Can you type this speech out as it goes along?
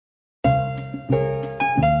Hello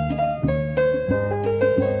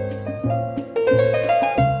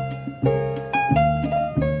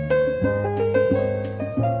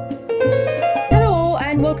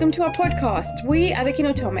and welcome to our podcast. We are the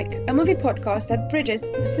Kinotomic, a movie podcast that bridges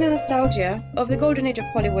the nostalgia of the golden age of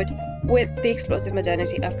Hollywood with the explosive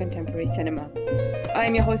modernity of contemporary cinema. I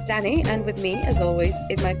am your host Danny, and with me, as always,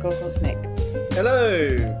 is my co-host Nick.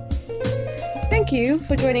 Hello! Thank you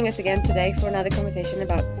for joining us again today for another conversation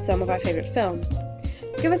about some of our favorite films.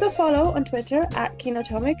 Give us a follow on Twitter at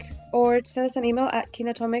Kinotomic or send us an email at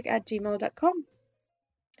kinotomic@gmail.com.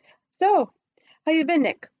 So, how you been,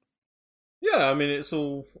 Nick? Yeah, I mean it's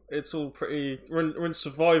all pretty. We're in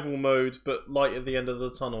survival mode, but light at the end of the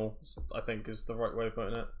tunnel. I think is the right way of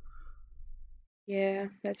putting it. Yeah,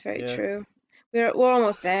 that's very Yeah. true. We're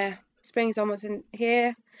almost there. Spring's almost in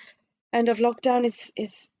here. End of lockdown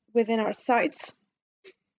is within our sights.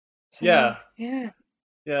 So Yeah. yeah,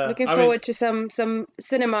 Yeah. looking I forward to some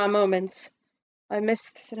cinema moments. I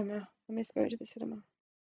miss the cinema. I miss going to the cinema.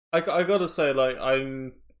 I gotta say, like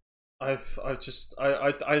I'm probably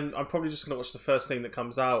just gonna watch the first thing that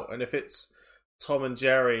comes out, and if it's Tom and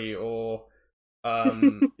Jerry or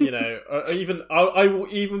even I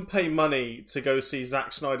will even pay money to go see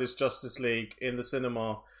Zack Snyder's Justice League in the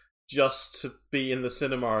cinema just to be in the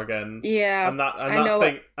cinema again. Yeah,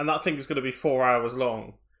 that thing is going to be 4 hours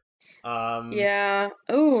long. Yeah.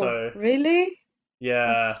 Oh, So really?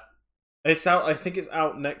 yeah, it's out. I think it's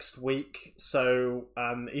out next week. So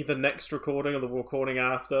either next recording or the recording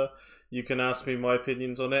after, you can ask me my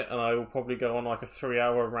opinions on it, and I will probably go on like a 3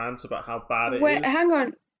 hour rant about how bad it is. Hang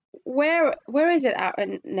on. Where is it out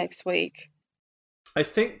next week? I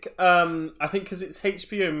think because it's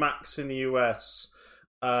HBO Max in the US,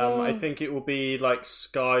 I think it will be like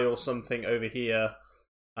Sky or something over here.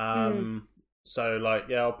 So like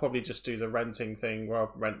yeah, I'll probably just do the renting thing where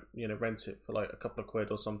I'll rent it for like a couple of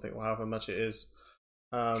quid or something, or however much it is.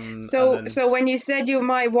 So when you said you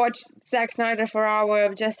might watch Zack Snyder for Hour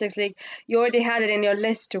of Justice League, you already had it in your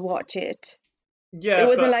list to watch it. Yeah, it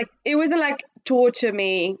wasn't like torture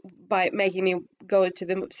me by making me go to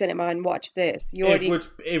the cinema and watch this. You already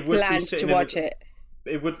planned to watch it.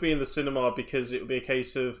 It would be in the cinema because it would be a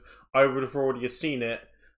case of I would have already seen it,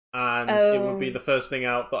 and it would be the first thing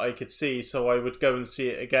out that I could see, so I would go and see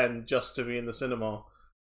it again just to be in the cinema.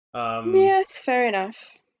 Yes, fair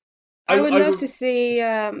enough. I would love to see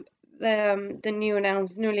the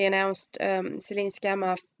newly announced Celine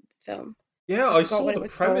Sciamma film. Yeah, I saw the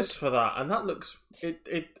premise for that, and that looks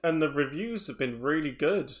and the reviews have been really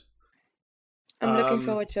good. I'm looking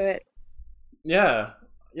forward to it. Yeah.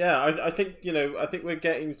 I think we're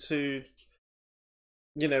getting to,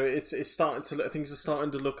 it's starting to look, things are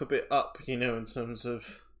starting to look a bit up, in terms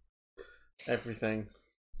of everything.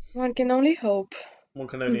 One can only hope. One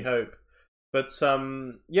can only hope. But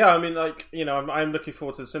yeah, I mean, like, I'm looking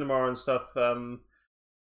forward to the cinema and stuff.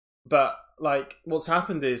 But like, what's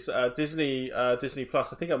happened is Disney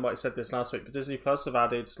Plus. I think I might have said this last week, but Disney Plus have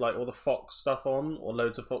added like all the Fox stuff on, or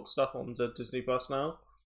loads of Fox stuff onto Disney Plus now,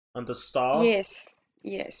 under Star. Yes.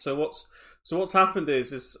 So what's happened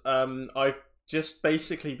is I've just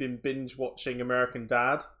basically been binge watching American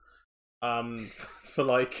Dad, for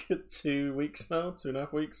like 2 weeks now,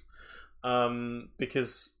 2.5 weeks,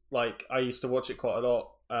 because like I used to watch it quite a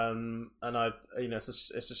lot, and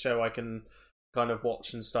it's a show I can kind of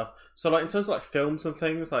watch and stuff. So like in terms of like films and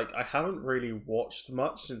things, like I haven't really watched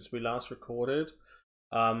much since we last recorded.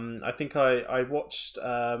 I think I watched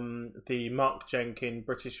the Mark Jenkin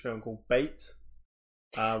British film called Bait,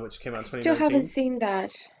 which came out in 2019. Still haven't seen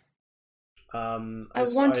that. I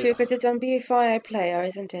want to, because it's on BFI iPlayer,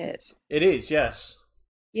 isn't it? It is, yes.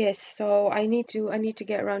 Yes, so I need to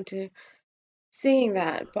get around to seeing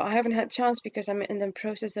that, but I haven't had a chance because I'm in the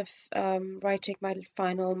process of writing my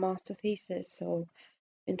final master thesis, so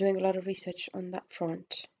I'm doing a lot of research on that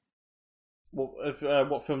front.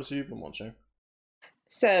 What films have you been watching?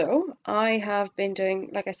 So I have been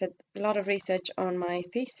doing, like I said, a lot of research on my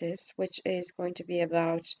thesis, which is going to be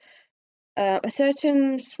about a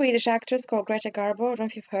certain Swedish actress called Greta Garbo. I don't know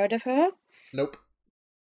if you've heard of her. Nope.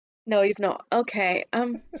 No, you've not. Okay.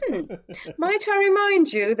 Might I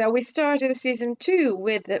remind you that we started season 2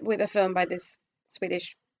 with a film by this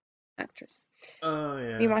Swedish actress. Oh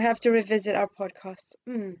yeah. We might have to revisit our podcast.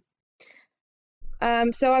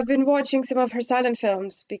 So I've been watching some of her silent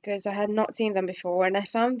films because I had not seen them before, and I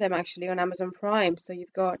found them actually on Amazon Prime. So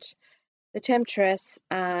you've got The Temptress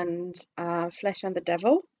and Flesh and the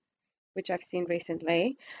Devil, which I've seen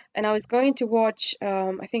recently. And I was going to watch,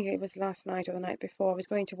 I think it was last night or the night before, I was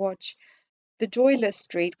going to watch The Joyless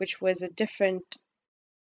Street, which was a different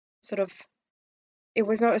sort of it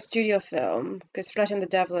was not a studio film because Flesh and the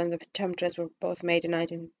Devil and The Temptress were both made in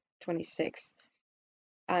 1926,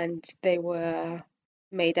 and they were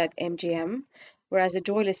made at MGM, whereas A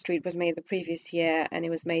Joyless Street was made the previous year and it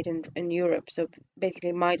was made in Europe. So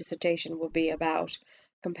basically, my dissertation will be about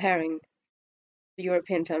comparing the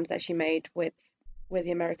European films that she made with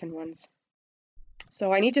the American ones.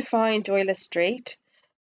 So I need to find Joyless Street.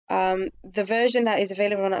 The version that is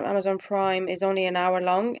available on Amazon Prime is only an hour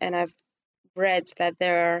long, and I've read that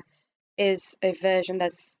there is a version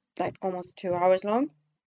that's like almost 2 hours long.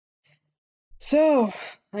 So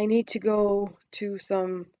I need to go to do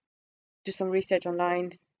some research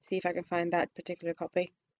online, see if I can find that particular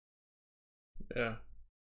copy. Yeah.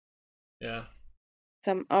 Yeah.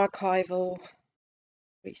 Some archival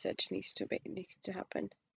research needs to happen.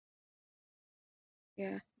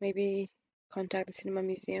 Yeah, maybe contact the Cinema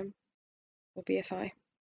Museum or BFI.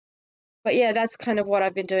 But yeah, that's kind of what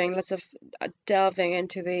I've been doing. Lots of delving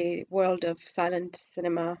into the world of silent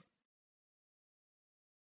cinema.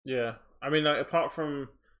 Yeah. I mean, like, apart from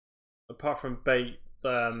Bait,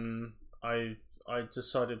 I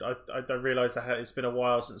decided I realized it's been a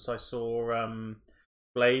while since I saw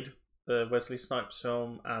Blade, the Wesley Snipes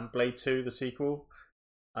film, and Blade 2, the sequel.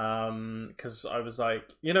 Because I was like,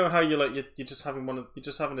 you know how you're just having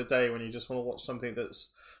a day when you just want to watch something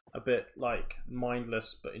that's a bit like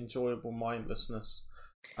mindless but enjoyable mindlessness.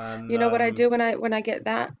 And You know what I do when I get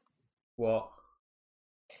that? what?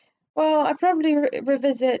 Well, I probably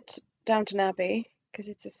revisit Downton Abbey because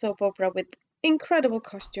it's a soap opera with incredible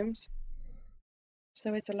costumes.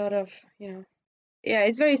 So it's a lot of, yeah,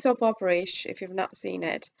 it's very soap opera-ish if you've not seen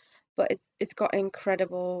it, but it's got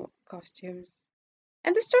incredible costumes.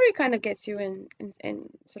 And the story kind of gets you in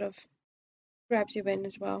sort of grabs you in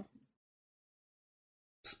as well.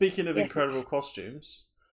 Speaking of Yes, it's. incredible costumes,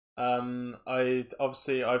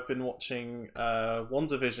 I've been watching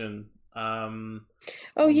WandaVision Oh,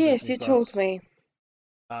 on yes, Disney you told Plus, me.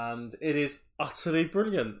 and it is utterly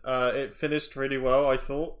brilliant. It finished really well, I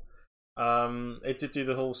thought. It did do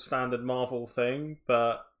the whole standard Marvel thing,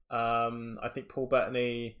 but I think Paul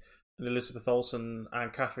Bettany and Elizabeth Olsen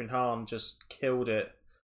and Catherine Hahn just killed it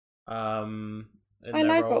in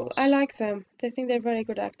their I roles. like them. I think they're very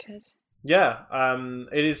good actors. Yeah,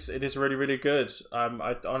 it is really really good.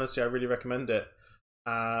 I honestly I really recommend it.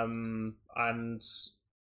 And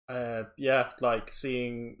yeah, like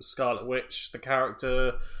seeing Scarlet Witch, the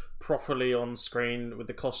character, properly on screen with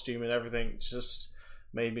the costume and everything, just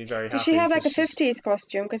made me very Does she happy have like because a she's 50s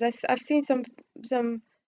costume? Because I've seen some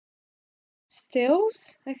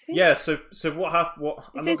stills, I think. yeah. So what I'm Is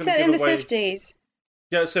not it going to set give in the away. 50s?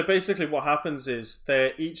 Yeah, so basically what happens is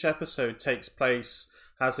each episode takes place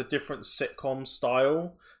has a different sitcom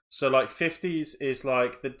style. So like 50s is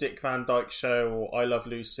like the Dick Van Dyke Show or I Love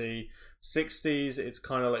Lucy. 60s it's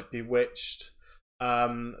kind of like Bewitched.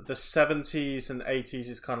 The 70s and 80s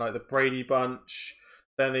is kind of like the Brady Bunch.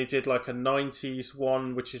 Then they did like a 90s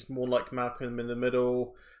one which is more like Malcolm in the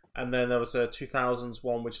Middle, and then there was a 2000s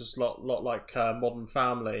one which is a lot like Modern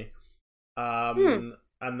Family. Hmm.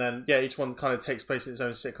 And then yeah, each one kind of takes place in its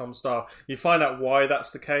own sitcom style. You find out why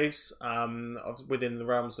that's the case within the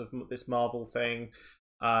realms of this Marvel thing,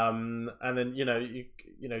 and then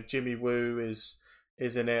Jimmy Woo is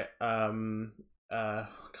in it. I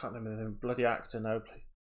can't remember the name, bloody actor now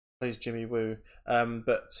plays Jimmy Woo,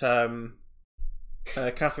 but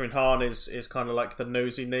Catherine Hahn is kind of like the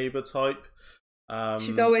nosy neighbor type.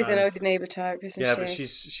 She's always a And nosy neighbor type, isn't yeah, but she?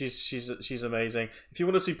 she's amazing. If you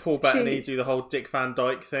want to see Paul Bettany She. do the whole Dick Van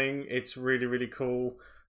Dyke thing, it's really really cool.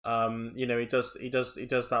 He does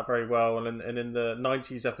that very well, and in the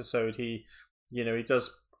 '90s episode, he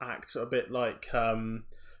does act a bit like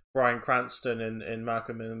Bryan Cranston in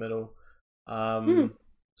Malcolm in the Middle. Hmm.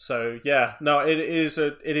 So yeah, no, it is. I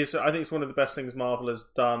think it's one of the best things Marvel has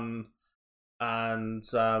done, and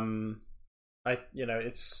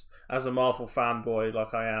it's as a Marvel fanboy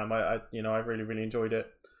like I am, I really really enjoyed it.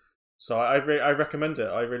 So I recommend it.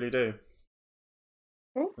 I really do.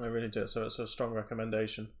 Cool. I really do. So it's a strong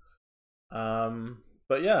recommendation.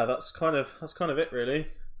 But yeah, that's kind of it really.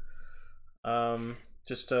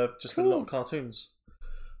 Just been a lot of Cool. cartoons,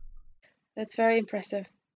 That's very impressive.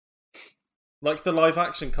 like the live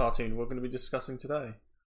action cartoon we're going to be discussing today.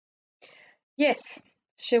 Yes.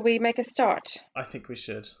 Should we make a start? I think we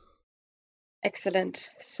should.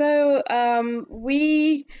 Excellent. So, I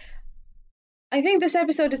think this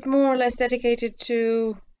episode is more or less dedicated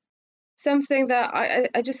to something that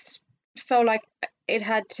I just felt like it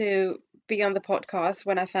had to be on the podcast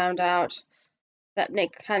when I found out that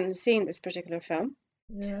Nick hadn't seen this particular film.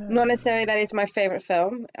 Not Yeah. necessarily that it's my favorite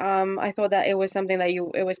film. I thought that it was something that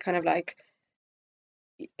it was kind of like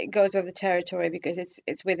it goes with the territory because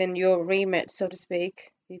it's within your remit, so to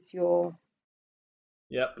speak. It's your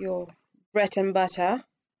bread and butter.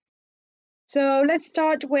 So let's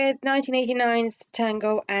start with 1989's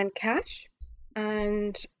Tango and Cash,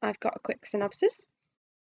 and I've got a quick synopsis.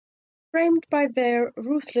 Framed by their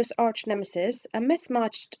ruthless arch-nemesis, a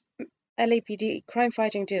mismatched LAPD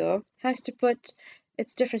crime-fighting duo has to put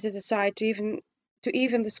its differences aside to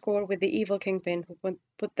even the score with the evil kingpin who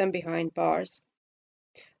put them behind bars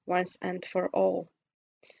once and for all.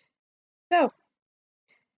 So,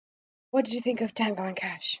 what did you think of Tango and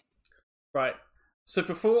Cash? Right. So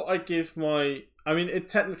before I give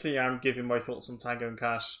technically I'm giving my thoughts on Tango and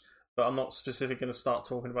Cash, but I'm not specifically going to start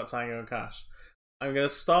talking about Tango and Cash. I'm going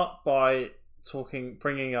to start by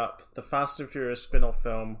bringing up the Fast and Furious spin-off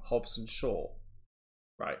film Hobbs and Shaw.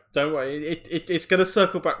 Right. Don't worry, it's going to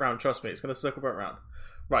circle back round. Trust me, it's going to circle back round.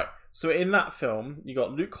 Right. So in that film, you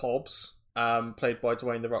got Luke Hobbs, played by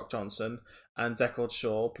Dwayne "The Rock" Johnson, and Deckard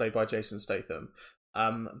Shaw, played by Jason Statham.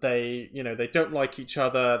 They don't like each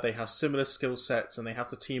other. They have similar skill sets, and they have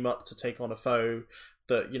to team up to take on a foe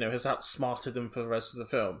that has outsmarted them for the rest of the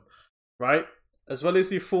film, right? As well as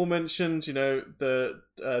the aforementioned, the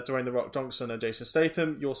Dwayne "The Rock" Johnson and Jason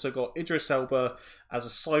Statham, you also got Idris Elba as a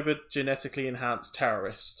cyber genetically enhanced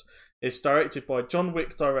terrorist. It's directed by John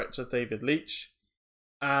Wick director David Leitch,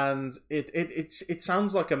 and it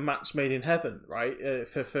sounds like a match made in heaven, right?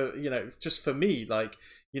 For just for me, like.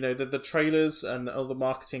 The trailers and all the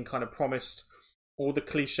marketing kind of promised all the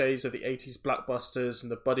cliches of the 80s blockbusters and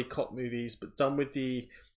the buddy cop movies, but done with the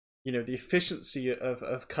efficiency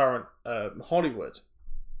of current Hollywood.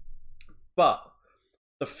 But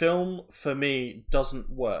the film, for me, doesn't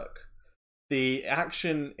work. The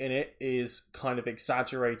action in it is kind of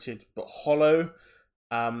exaggerated but hollow.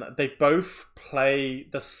 They both play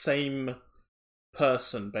the same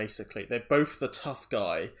person, basically. They're both the tough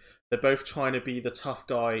guy. They're both trying to be the tough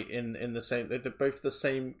guy in the same. They're both the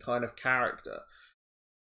same kind of character.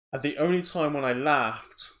 And the only time when I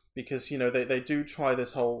laughed, because they do try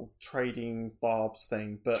this whole trading barbs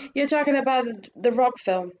thing, but you're talking about the Rock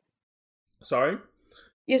film. Sorry,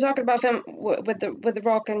 you're talking about film with the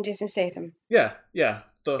Rock and Jason Statham. Yeah,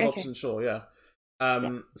 the Hobbs and Shaw, yeah.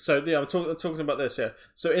 So yeah, I'm talking about this. Yeah.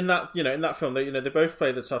 So in that in that film, they both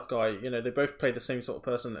play the tough guy. They both play the same sort of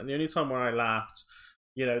person. And the only time when I laughed.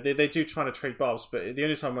 They do try to trade barbs, but the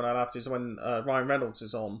only time when I laughed is when Ryan Reynolds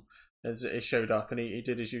is on. It showed up and he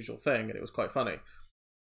did his usual thing, and it was quite funny.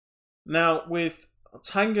 Now, with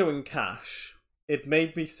Tango and Cash, it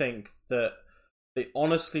made me think that they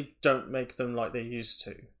honestly don't make them like they used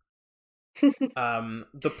to.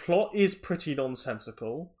 The plot is pretty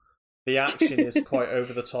nonsensical. The action is quite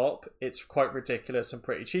over the top. It's quite ridiculous and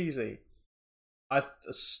pretty cheesy.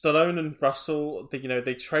 Stallone and Russell,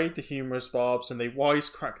 they trade the humorous barbs and they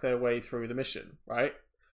wisecrack their way through the mission, right?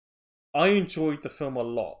 I enjoyed the film a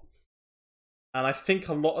lot. And I think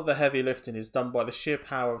a lot of the heavy lifting is done by the sheer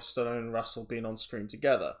power of Stallone and Russell being on screen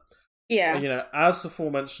together. Yeah. As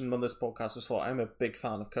aforementioned on this podcast before, I'm a big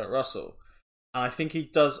fan of Kurt Russell. And I think he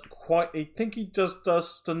does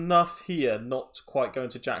just enough here not to quite go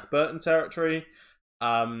into Jack Burton territory.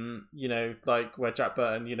 Like where Jack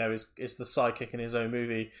Burton, is the sidekick in his own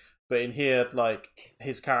movie, but in here, like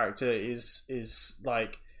his character is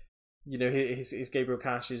like, his Gabriel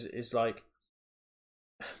Cash is like,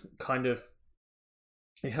 kind of,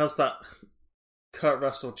 he has that Kurt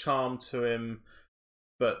Russell charm to him,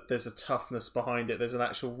 but there's a toughness behind it. There's an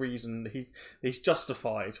actual reason he's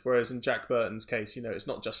justified. Whereas in Jack Burton's case, it's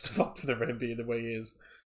not justified for him being the way he is.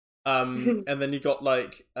 And then you got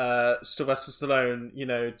like Sylvester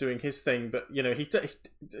Stallone, doing his thing, but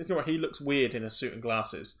he looks weird in a suit and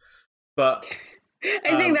glasses. But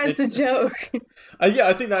I think that's the joke. Yeah,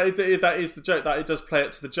 I think that is the joke. That it does play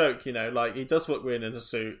it to the joke. Like he does look weird in a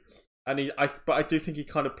suit, and but I do think he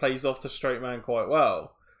kind of plays off the straight man quite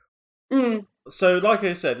well. Mm. So, like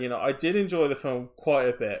I said, I did enjoy the film quite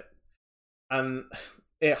a bit, and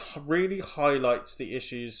it really highlights the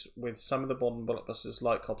issues with some of the modern blockbusters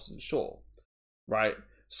like Hobbs and Shaw, right?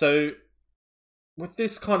 So, with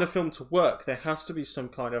this kind of film to work, there has to be some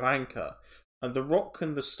kind of anchor, and The Rock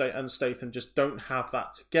and Statham just don't have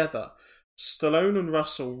that together. Stallone and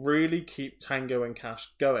Russell really keep Tango and Cash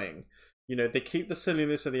going. They keep the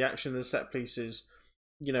silliness of the action and the set pieces.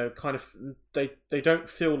 Kind of they don't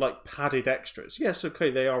feel like padded extras. Yes,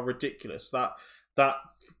 okay, they are ridiculous. That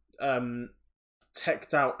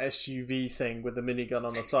teched out SUV thing with the minigun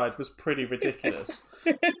on the side was pretty ridiculous.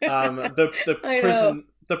 The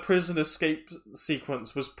prison escape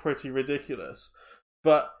sequence was pretty ridiculous,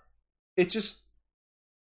 but Did you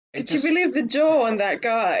believe the jaw on that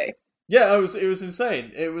guy? Yeah, it was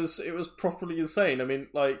insane. It was properly insane. I mean,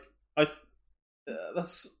 like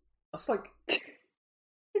that's like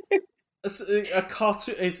it's a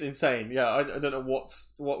cartoon. It's insane. Yeah, I don't know what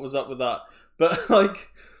was up with that, but like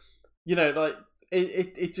like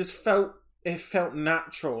it just felt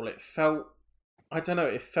natural. It felt, I don't know,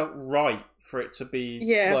 it felt right for it to be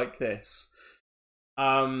Yeah. like this.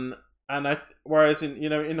 Um, and whereas in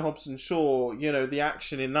in Hobbs and Shaw, the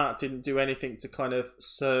action in that didn't do anything to kind of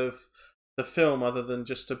serve the film other than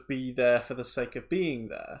just to be there for the sake of being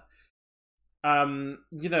there.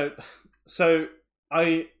 So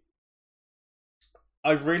I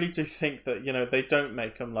I really do think that they don't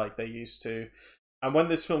make them like they used to. And when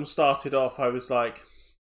this film started off, I was like,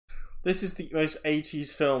 this is the most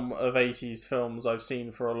 80s film of 80s films I've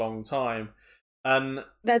seen for a long time. And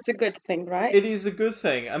That's a good thing, right? it is a good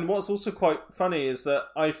thing. And what's also quite funny is that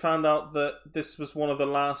I found out that this was one of the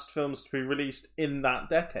last films to be released in that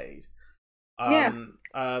decade. Yeah.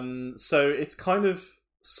 So it's kind of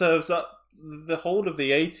serves up the whole of the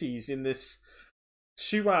 80s in this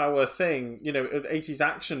 2 hour thing, 80s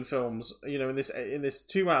action films, in this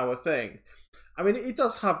 2 hour thing. I mean, it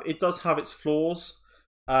does have its flaws.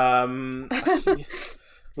 Like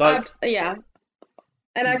Yeah.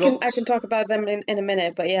 And you I got can talk about them in a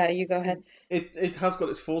minute, but yeah, you go ahead. it has got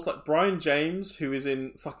its flaws. Like Brian James, who is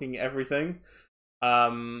in fucking everything.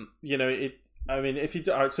 It. I mean, if you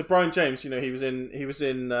all right, so Brian James, he was in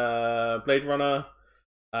Blade Runner.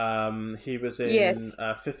 He was in Yes.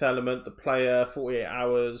 Fifth Element, The Player, 48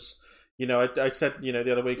 Hours. I said,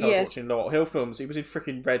 the other week I was Yeah. watching Low Hill films. He was in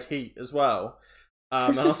freaking Red Heat as well.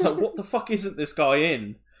 And I was like, what the fuck isn't this guy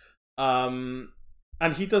in? And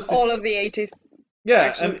he does this. All of the 80s Yeah,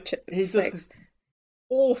 action and he does flicks. this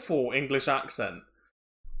awful English accent.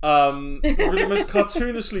 The most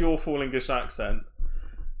cartoonishly awful English accent.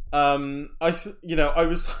 I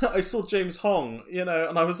saw James Hong, and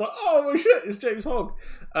I was like, oh my shit, it's James Hong,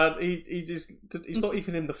 and he's not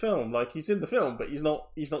even in the film. Like, he's in the film, but he's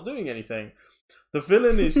not doing anything. The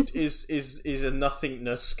villain is a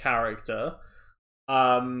nothingness character,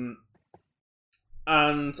 and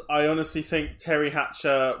I honestly think Terry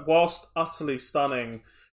Hatcher, whilst utterly stunning,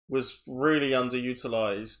 was really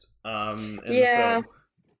underutilized in the Yeah. film.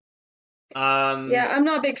 And Yeah, I'm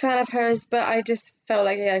not a big fan of hers, but I just felt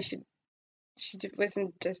like, yeah,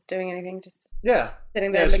 wasn't just doing anything, just yeah,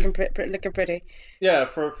 sitting yeah, there looking looking pretty. yeah,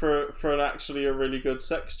 for an actually a really good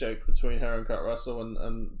sex joke between her and Kurt Russell,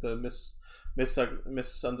 and the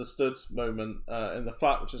misunderstood moment in the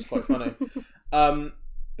flat, which is quite funny. But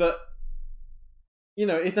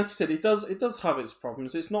like I said, it does have its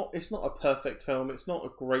problems. It's not a perfect film. It's not a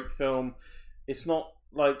great film. It's not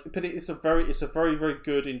but it's a very very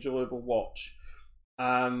good, enjoyable watch.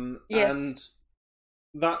 Yes. And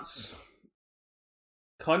that's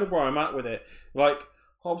kind of where I'm at with it. Like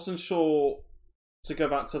Hobbs and Shaw, to go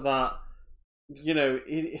back to that,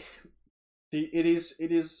 it is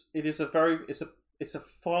a very it's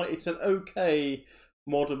an okay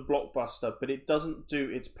modern blockbuster, but it doesn't do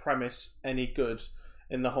its premise any good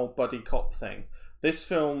in the whole buddy cop thing. This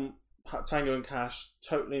film, Tango and Cash,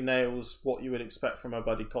 totally nails what you would expect from a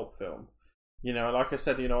buddy cop film. Like I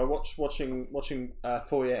said, I watching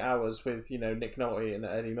 48 Hours with Nick Nolte and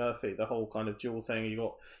Eddie Murphy, the whole kind of dual thing. You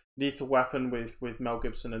got Lethal Weapon with Mel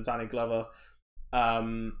Gibson and Danny Glover.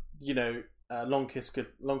 Long Kiss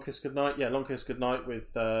Goodnight. Yeah, Long Kiss Goodnight with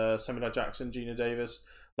Samuel L. Jackson, Gina Davis.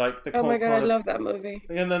 Like the Oh my God, I kind of, love that movie.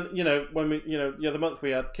 and then when we the other month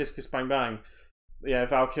we had Kiss Kiss Bang Bang. Yeah,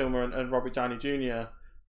 Val Kilmer and Robert Downey Jr.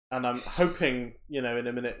 And I'm hoping in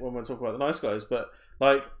a minute when we'll talk about The Nice Guys, but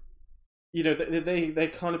like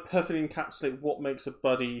they kind of perfectly encapsulate what makes a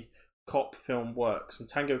buddy cop film works, and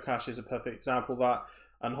Tango Cash is a perfect example of that.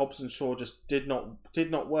 And Hobbs and Shaw just did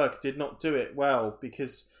not work, did not do it well,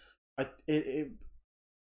 because it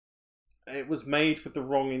was made with the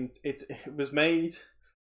wrong. It was made.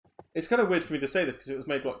 It's kind of weird for me to say this because it was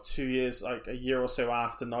made like 2 years, like a year or so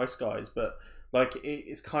after Nice Guys, but like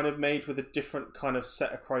it's kind of made with a different kind of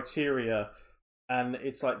set of criteria, and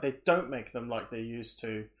it's like they don't make them like they used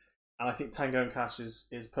to. And I think Tango and Cash is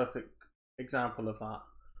a perfect example of that.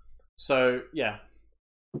 So yeah,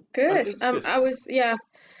 Good. good. I was, yeah.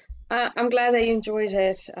 I'm glad that you enjoyed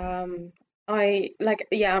it.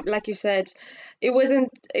 Like you said, it wasn't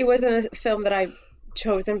a film that I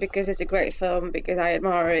chosen because it's a great film, because I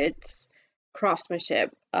admire its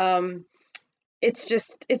craftsmanship. It's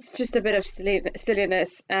just a bit of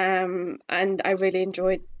silliness, and I really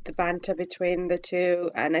enjoyed the banter between the two,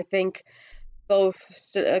 and I think both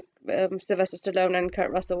Sylvester Stallone and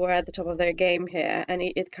Kurt Russell were at the top of their game here, and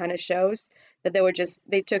it kind of shows that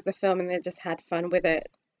they took the film and they just had fun with it.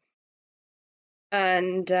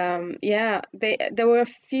 And there were a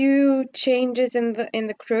few changes in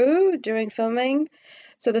the crew during filming,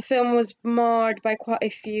 so the film was marred by quite a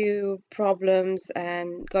few problems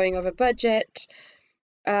and going over budget,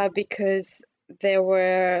 because there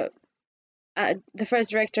were the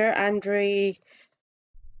first director, Andrei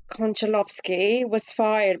Konchalovsky, was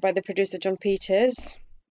fired by the producer John Peters,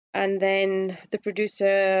 and then the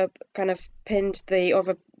producer kind of pinned the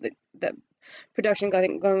production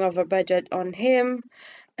going over budget on him,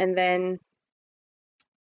 and then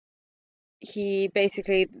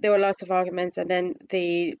there were lots of arguments, and then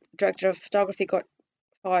the director of photography got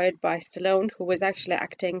fired by Stallone, who was actually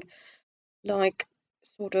acting like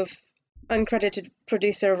sort of uncredited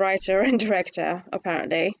producer, writer, and director,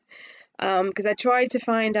 apparently. Because I tried to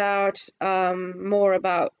find out more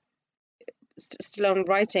about Stallone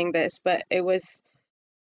writing this, but he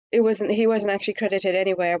wasn't actually credited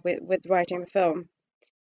anywhere with writing the film.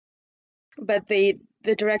 But the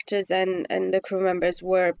directors and the crew members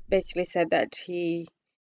were basically said that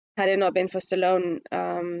had it not been for Stallone,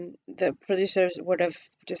 the producers would have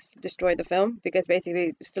just destroyed the film, because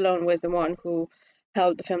basically Stallone was the one who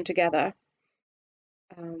held the film together.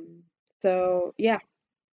 So yeah,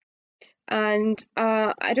 and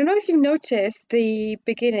I don't know if you've noticed, the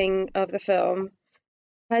beginning of the film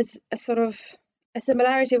has a sort of a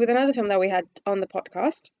similarity with another film that we had on the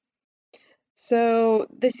podcast. So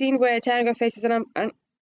the scene where Tango faces an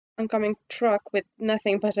oncoming truck with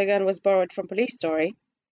nothing but a gun was borrowed from Police Story.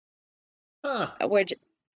 Huh. Which,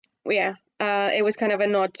 yeah, it was kind of a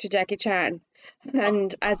nod to Jackie Chan.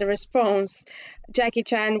 And as a response, Jackie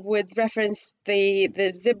Chan would reference the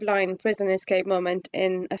zipline prison escape moment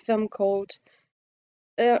in a film called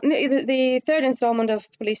the third installment of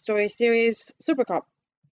Police Story series, Super Cop.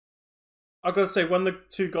 I gotta say, when the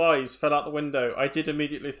two guys fell out the window, I did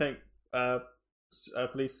immediately think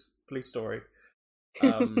police story.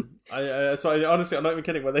 Honestly, I'm not even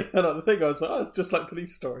kidding. When they fell out the thing, I was like, oh, it's just like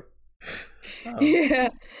Police Story. Yeah.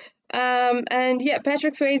 And yeah,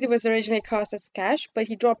 Patrick Swayze was originally cast as Cash, but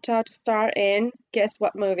he dropped out to star in, guess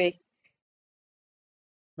what movie?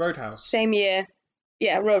 Roadhouse. Same year.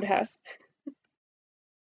 Yeah, Roadhouse.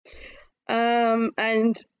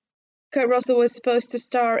 And Kurt Russell was supposed to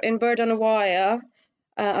star in Bird on a Wire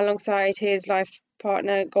alongside his life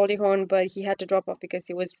partner Goldie Hawn, but he had to drop off because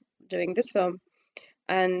he was doing this film,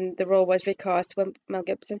 and the role was recast with Mel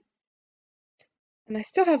Gibson. And I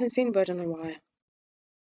still haven't seen Bird on a Wire.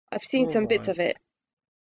 I've seen some bits of it.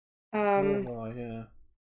 Yeah.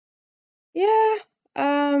 Yeah.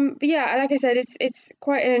 But yeah, like I said, it's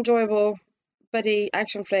quite an enjoyable buddy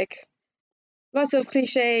action flick. Lots of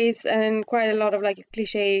cliches and quite a lot of like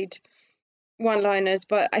cliched one-liners,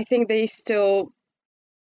 but I think they still,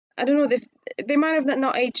 I don't know, they might have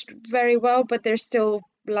not aged very well, but they're still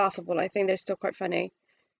laughable. I think they're still quite funny.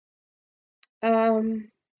 So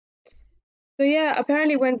yeah,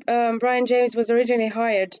 apparently when Brian James was originally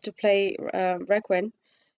hired to play Requin,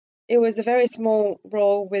 it was a very small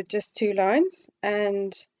role with just 2 lines,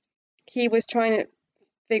 and he was trying to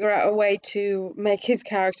figure out a way to make his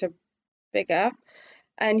character bigger,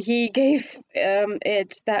 and he gave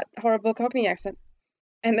it that horrible Cockney accent.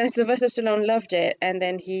 And then Sylvester Stallone loved it, and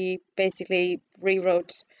then he basically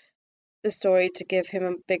rewrote the story to give him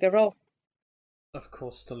a bigger role. Of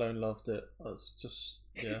course, Stallone loved it. That's just,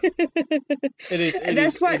 yeah. It is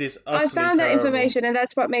utterly I found that information, and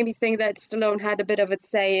that's what made me think that Stallone had a bit of a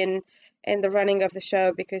say in the running of the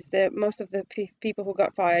show, because most of the people who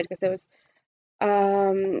got fired, because there was,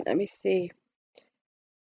 let me see.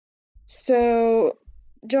 So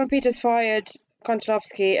John Peters fired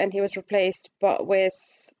Konchalovsky, and he was replaced, but with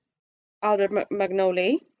Albert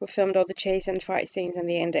Magnoli, who filmed all the chase and fight scenes and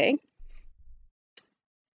the ending.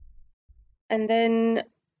 And then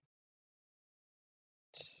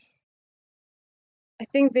I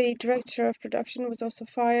think the director of production was also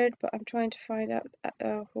fired, but I'm trying to find out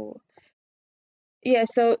who. Yeah,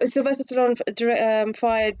 so Sylvester Stallone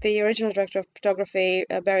fired the original director of photography,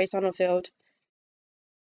 Barry Sonnenfeld.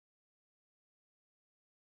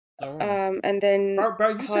 Oh, wow. And then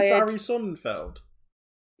you said Barry Sonnenfeld?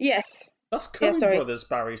 Yes. That's Coen Brothers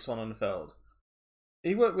Barry Sonnenfeld.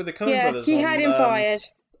 He worked with the Coen Brothers. Yeah, he had him fired.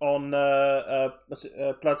 On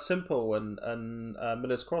Blood Simple and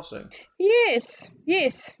Miller's Crossing. Yes,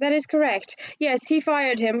 that is correct. Yes, he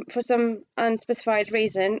fired him for some unspecified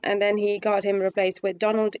reason, and then he got him replaced with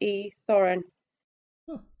Donald E. Thoren,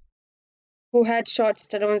 who had shot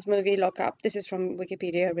Stallone's movie Lock Up. This is from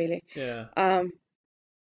Wikipedia, really. Yeah.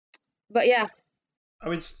 But yeah. I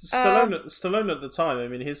mean, Stallone at the time. I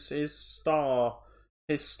mean, his star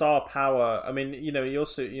his star power. I mean, he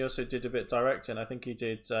also did a bit directing. I think he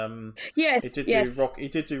did. He Yes, did do yes, Rock. He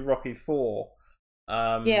did do Rocky 4.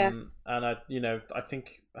 yeah. And I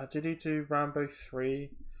think did he do Rambo 3?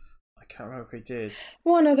 I can't remember if he did.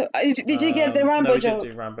 One other. Did you get the No, Rambo he didn't do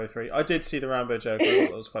joke? Rambo 3. I did see the Rambo joke. I thought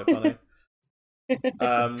that was quite funny. It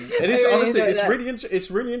I is really honestly, enjoyed that.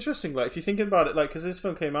 it's really interesting. Like if you're thinking about it, like because this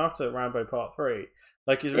film came after Rambo Part 3,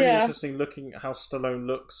 like it's really Yeah, interesting looking at how Stallone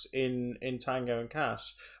looks in Tango and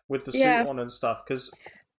Cash with the suit yeah. on and stuff. Because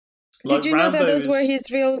like Did you know that those were Rambo's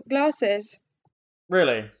his real glasses?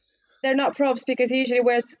 really, They're not props because he usually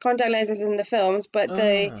wears contact lenses in the films, but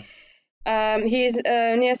ah, he's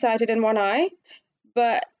nearsighted in one eye,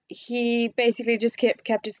 but he basically just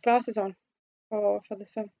kept his glasses on for the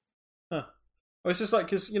film. huh. Well, it's just like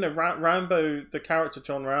because Rambo, the character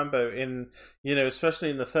John Rambo in especially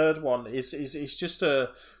in the third one is just a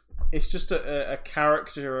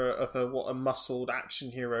character of what a muscled action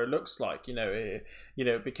hero looks like.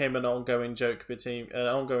 It became an ongoing joke between an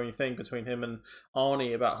ongoing thing between him and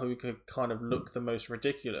Arnie about who could kind of look the most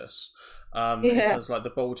ridiculous, in Yeah, terms of like the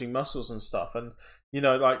bulging muscles and stuff, and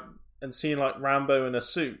like and seeing like Rambo in a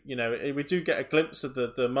suit, we do get a glimpse of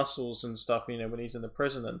the muscles and stuff, when he's in the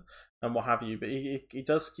prison and what have you, but he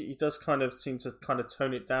does kind of seem to kind of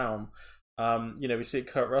tone it down. We see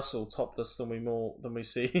Kurt Russell topless more than we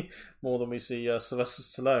see Sylvester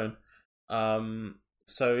Stallone.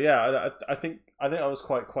 So yeah, I think that was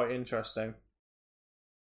quite interesting.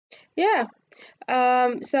 yeah.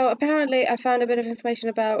 So apparently, I found a bit of information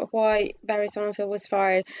about why Barry Sonnenfeld was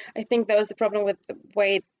fired. I think that was the problem with the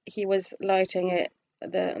way he was lighting it,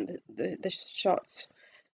 the shots.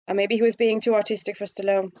 Maybe he was being too artistic for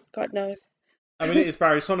Stallone. God knows. I mean, it is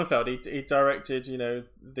Barry Sonnenfeld. He directed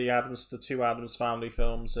the two Adams Family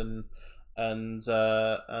films and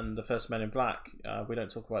the first Men in Black. We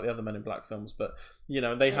don't talk about the other Men in Black films, but they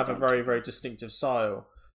I have a don't. very very distinctive style.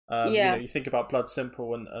 Yeah, You think about Blood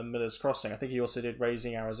Simple and Miller's Crossing. I think he also did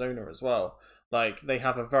Raising Arizona as well. Like they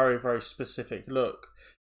have a very very specific look,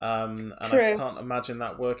 and I true. can't imagine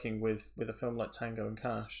that working with a film like Tango and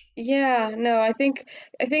Cash. Yeah, no, I think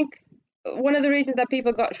one of the reasons that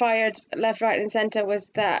people got fired left, right, and center was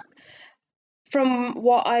that, from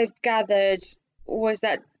what I've gathered, was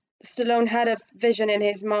that Stallone had a vision in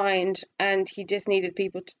his mind and he just needed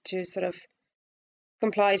people to sort of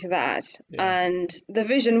comply to that. Yeah. And the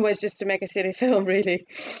vision was just to make a silly film, really,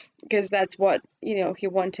 because that's what, he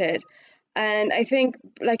wanted. And I think,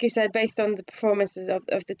 like you said, based on the performances of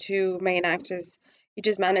the two main actors, he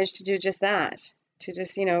just managed to do just that, to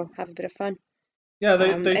just, have a bit of fun. Yeah,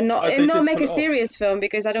 And not they and not did make pull a it off. serious film,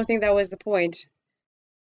 because I don't think that was the point.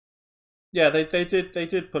 Yeah, they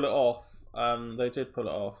did pull it off. They did pull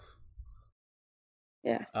it off.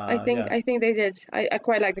 Yeah, I think Yeah. I think they did. I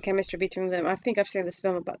quite like the chemistry between them. I think I've seen this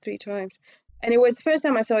film about 3 times, and it was the first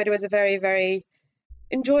time I saw it. It was a very very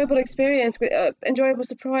enjoyable experience, enjoyable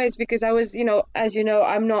surprise, because I was, as you know,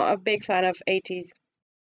 I'm not a big fan of 80s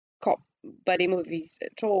cop buddy movies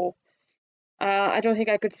at all. I don't think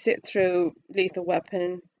I could sit through Lethal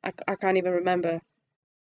Weapon. I can't even remember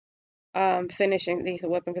finishing Lethal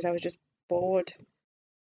Weapon because I was just bored.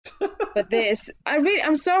 But this,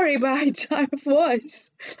 I'm sorry, but I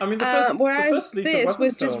was. I mean, the Whereas first Lethal this Weapon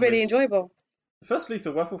was just film really is enjoyable. the first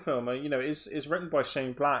Lethal Weapon film. Is written by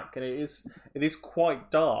Shane Black, and it is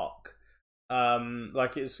quite dark.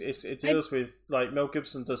 Like it I deals with like Mel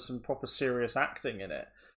Gibson does some proper serious acting in it,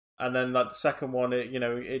 and then like the second one,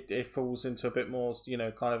 it falls into a bit more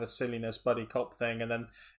kind of a silliness buddy cop thing, and then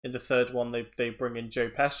in the third one they bring in Joe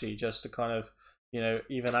Pesci just to kind of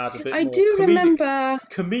even add a bit I more do remember.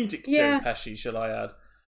 comedic Joe Yeah, Pesci, shall I add?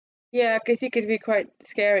 yeah, because he could be quite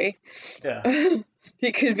scary. Yeah.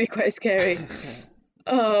 He could be quite scary.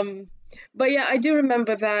 Um, but yeah, I do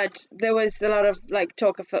remember that there was a lot of like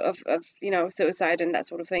talk of suicide and that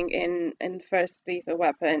sort of thing in first Lethal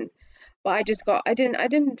Weapon. But I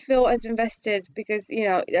didn't feel as invested because,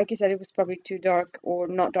 like you said, it was probably too dark or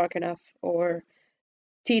not dark enough or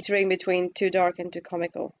teetering between too dark and too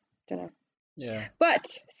comical. Don't know. Yeah. But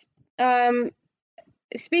um,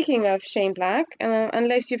 speaking of Shane Black,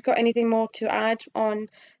 unless you've got anything more to add on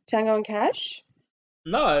Tango and Cash.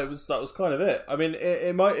 No, that was kind of it. I mean,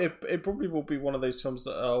 it probably will be one of those films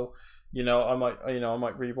that I might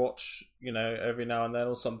rewatch every now and then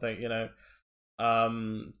or something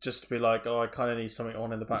just to be like, oh, I kind of need something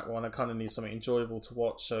on in the background. I kind of need something enjoyable to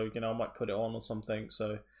watch, so I might put it on or something.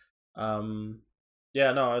 So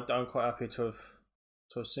yeah, no, I'm quite happy to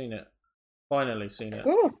have seen it. Finally seen it.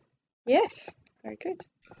 Cool. Yes. Very good.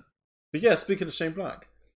 But yeah, speaking of Shane Black,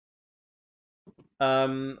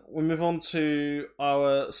 We move on to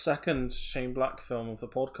our second Shane Black film of the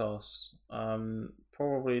podcast.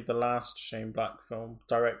 Probably the last Shane Black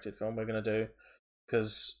directed film we're going to do,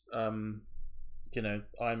 because Iron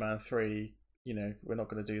Man 3, we're not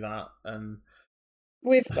going to do that, and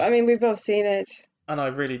we've both seen it, and I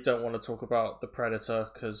really don't want to talk about The Predator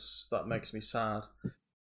because that makes me sad.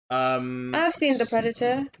 I've seen The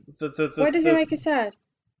Predator. Why does it make you sad?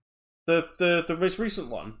 The most recent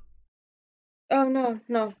one. Oh no.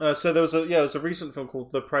 So there was a recent film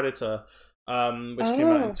called The Predator, which came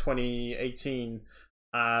out in 2018,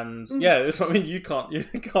 and you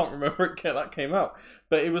can't remember that came out,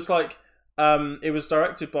 but it was like it was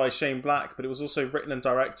directed by Shane Black, but it was also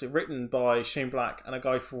written by Shane Black and a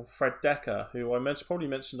guy called Fred Dekker, who I probably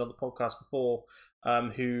mentioned on the podcast before,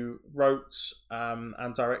 who wrote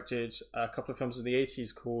and directed a couple of films in the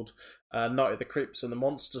 80s called Night of the Crips and The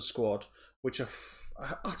Monster Squad, which are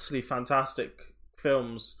utterly fantastic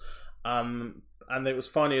films, and it was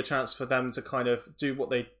finally a chance for them to kind of do what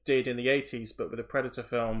they did in the 80s but with a Predator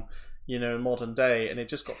film, in modern day, and it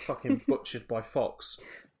just got fucking butchered by Fox.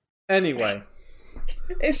 Anyway,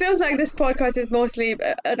 it feels like this podcast is mostly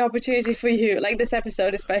an opportunity for you, like this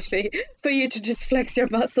episode especially, for you to just flex your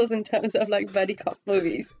muscles in terms of like buddy cop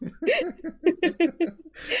movies.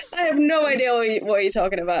 I have no idea what you're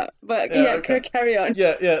talking about, but okay. Carry on.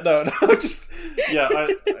 No,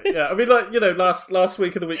 I mean, like, last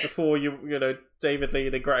week or the week before, David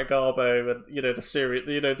Lean and Greta Garbo, and the series,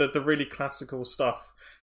 the really classical stuff,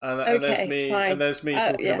 and there's me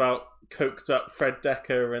talking about coked up Fred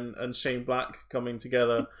Dekker and Shane Black coming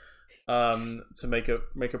together to make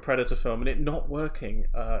a Predator film, and it not working.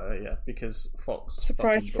 Because Fox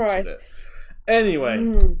surprise. It.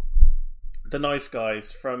 Anyway. The Nice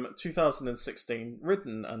Guys from 2016,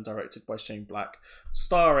 written and directed by Shane Black,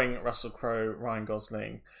 starring Russell Crowe, Ryan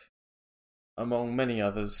Gosling, among many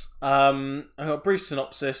others. A brief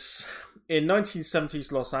synopsis. In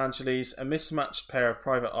 1970s Los Angeles, a mismatched pair of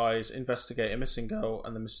private eyes investigate a missing girl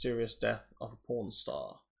and the mysterious death of a porn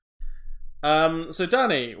star. So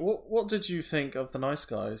Danny, what did you think of The Nice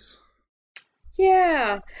Guys?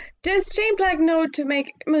 Yeah. Does Shane Black know to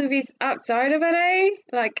make movies outside of LA?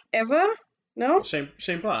 Like, ever? No? Shane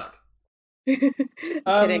Black? Kidding.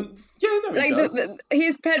 Yeah, no, he does.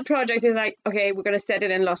 His pet project is like, okay, we're going to set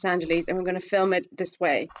it in Los Angeles and we're going to film it this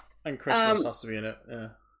way. And Christmas has to be in it,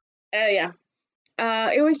 yeah.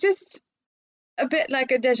 It was just a bit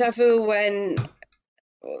like a deja vu when,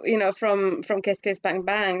 from Kiss Kiss Bang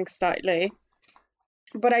Bang slightly.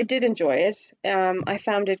 But I did enjoy it. I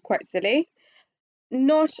found it quite silly.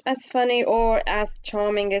 Not as funny or as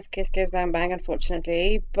charming as Kiss Kiss Bang Bang,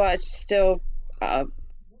 unfortunately, but still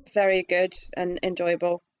very good and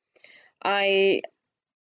enjoyable. I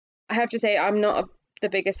have to say I'm not the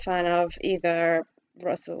biggest fan of either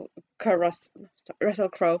Russell Crowe.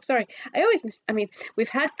 Sorry, we've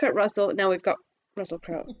had Kurt Russell, now we've got Russell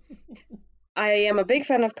Crowe. I am a big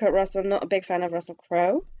fan of Kurt Russell, not a big fan of Russell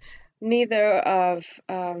Crowe. Neither of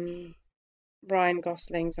Ryan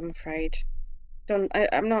Gosling's, I'm afraid.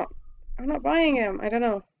 I'm not buying him. I don't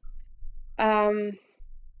know.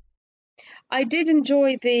 I did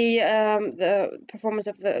enjoy the performance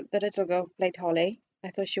of the little girl played Holly. I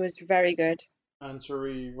thought she was very good.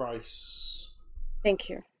 Anjali Rice. Thank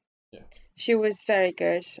you. Yeah. She was very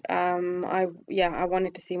good. I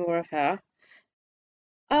wanted to see more of her.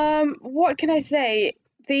 What can I say?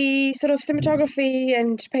 The sort of cinematography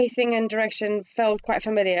and pacing and direction felt quite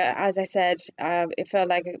familiar. As I said, it felt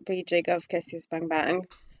like a rejig of Kiss Kiss Bang Bang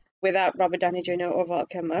without Robert Downey Jr. or Val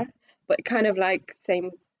Kilmer, but kind of like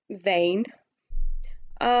same vein.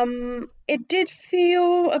 It did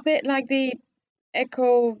feel a bit like the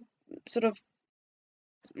Echo sort of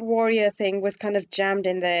warrior thing was kind of jammed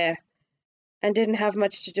in there and didn't have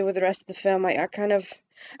much to do with the rest of the film. I kind of,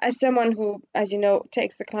 as someone who, as you know,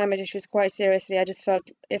 takes the climate issues quite seriously, I just felt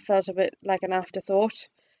it felt a bit like an afterthought.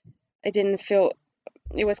 It didn't feel,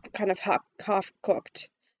 it was kind of half cooked.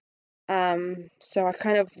 So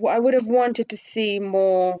I would have wanted to see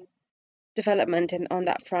more development on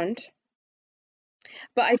that front.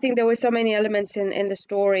 But I think there were so many elements in the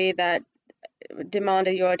story that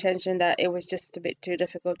demanded your attention that it was just a bit too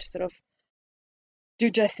difficult to sort of do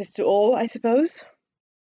justice to all, I suppose.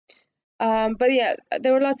 But yeah,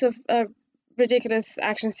 there were lots of ridiculous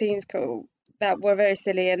action scenes that were very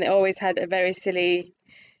silly, and they always had a very silly,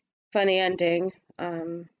 funny ending.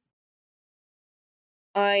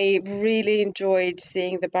 I really enjoyed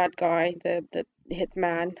seeing the bad guy, the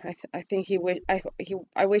hitman. I think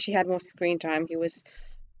I wish he had more screen time. He was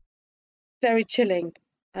very chilling.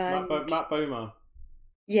 And Matt Bomer.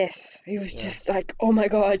 Yes, he was Yeah. just like, oh my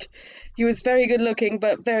God. He was very good looking,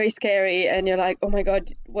 but very scary. And you're like, oh my God,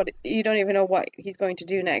 what? You don't even know what he's going to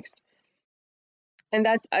do next. And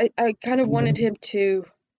I kind of wanted him to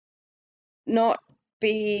not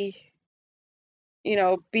be,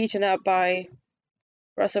 beaten up by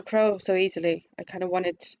Russell Crowe so easily. I kind of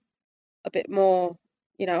wanted a bit more,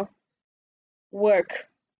 you know, work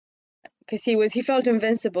because he felt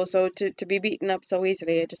invincible. So to be beaten up so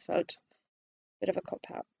easily, it just felt a bit of a cop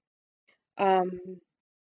out. Um,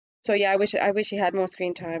 so yeah, I wish he had more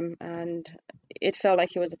screen time, and it felt like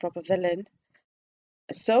he was a proper villain.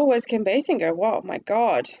 So was Kim Basinger. Wow, my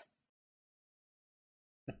God.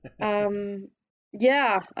 Um,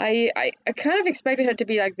 yeah, I kind of expected her to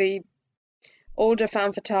be like the older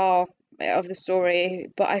femme fatale of the story,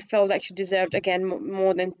 but I felt like she deserved again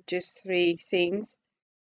more than just 3 scenes.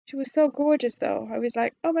 She was so gorgeous, though. I was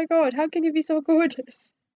like, oh my God, how can you be so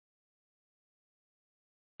gorgeous?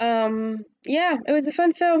 Yeah, it was a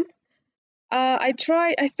fun film. I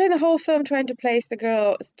spent the whole film trying to place the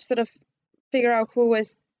girl, sort of figure out who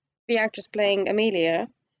was the actress playing Amelia.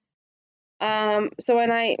 So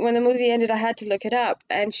when the movie ended, I had to look it up,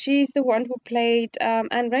 and she's the one who played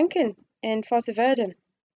Anne Rankin in Fosse Verdon,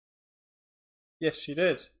 Yes, she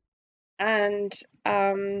did. and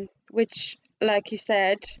which, like you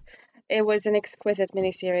said, it was an exquisite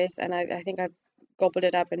miniseries, and I think I gobbled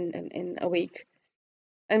it up in a week.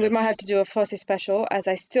 And we might have Yes. to do a Fosse special, as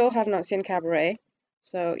I still have not seen Cabaret.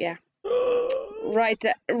 So yeah, Oh write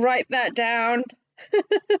that down.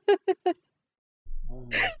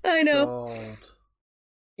 my I know. god.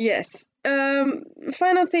 Yes.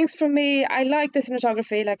 Final things from me. I like the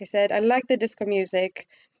cinematography, like I said. I like the disco music.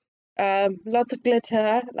 Lots of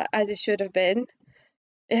glitter, as it should have been.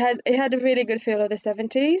 It had a really good feel of the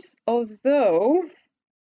 70s, although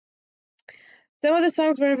some of the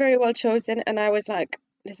songs were very well chosen, and I was like,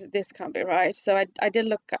 this can't be right. So I did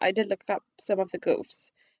look up some of the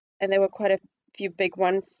goofs, and there were quite a few big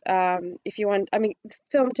ones. If you want, I mean, the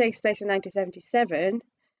film takes place in 1977,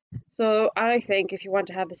 so I think if you want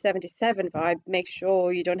to have the 77 vibe, make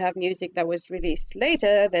sure you don't have music that was released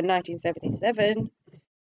later than 1977.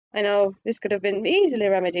 I know this could have been easily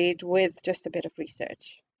remedied with just a bit of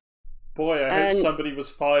research. Boy, I hope And somebody was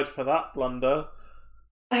fired for that blunder.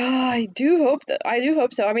 I do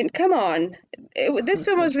hope so. I mean, come on. This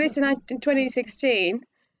film was released in 2016.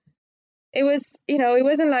 It was, it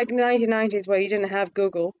wasn't like 1990s where you didn't have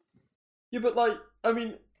Google. Yeah, but like, I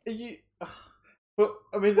mean, are you? But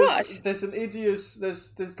I mean, What? there's an idios.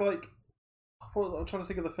 There's like, well, I'm trying to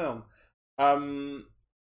think of the film. Um,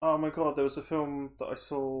 oh my god, there was a film that I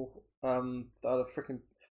saw. That a freaking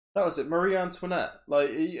that was it, Marie Antoinette. Like,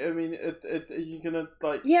 I mean, are you gonna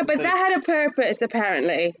like Yeah, because but they? that had a purpose,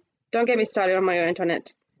 apparently. Don't get me started on my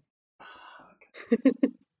internet.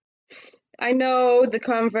 I know the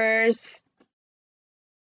Converse,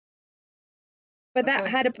 but that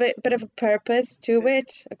Okay, had a bit of a purpose to it,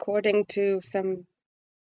 it, according to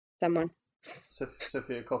someone.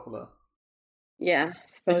 Sophia Coppola. Yeah,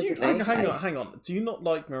 Are you? supposedly. Hang on, hang on. Do you not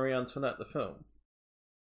like Marie Antoinette the film?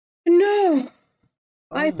 No,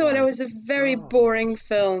 Oh I thought it my was a very god. boring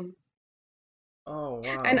film. Oh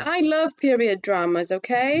And wow. I love period dramas,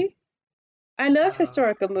 okay? I love Uh,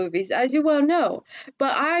 historical movies, as you well know,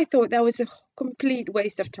 but I thought that was a complete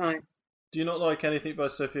waste of time. do you not like anything by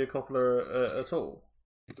Sophia Coppola at all?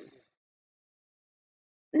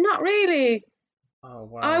 Not really. Oh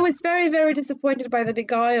I wow. was very, very disappointed by The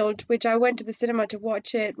Beguiled, which I went to the cinema to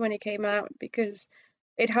watch it when it came out because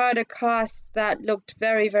it had a cast that looked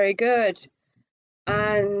very, very good.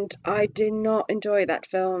 And I did not enjoy that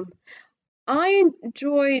film. I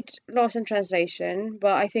enjoyed Lost in Translation,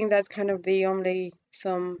 but I think that's kind of the only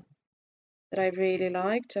film that I really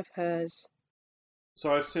liked of hers.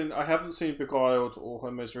 So I haven't seen Beguiled or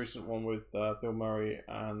her most recent one with Bill Murray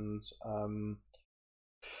and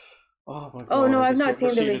oh my Oh god, no, I I've just not saw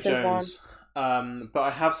seen the Rashida recent one. Jones. But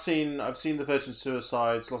I've seen The Virgin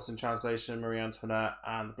Suicides, Lost in Translation, Marie Antoinette,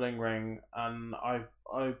 and The Bling Ring, and I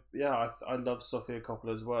love Sofia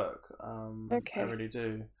Coppola's work. I Okay, really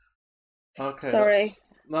do. Okay, sorry. that's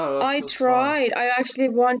no, I that's fine. tried. I actually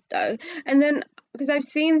want, and then because I've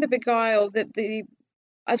seen The Beguiled,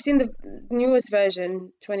 I've seen the newest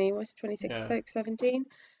version, 26, Yeah. 17,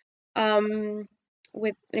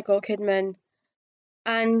 with Nicole Kidman,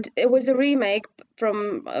 and it was a remake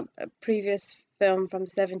from a previous film from the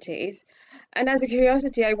 70s. And as a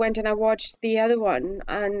curiosity, I went and I watched the other one,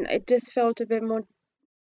 and it just felt a bit more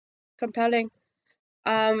compelling.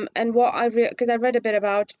 And what because I read a bit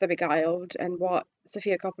about The Beguiled and what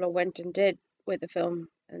Sofia Coppola went and did with the film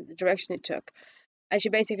and the direction it took, and she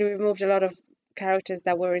basically removed a lot of characters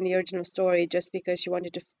that were in the original story just because she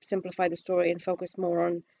wanted to simplify the story and focus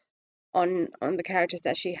more on the characters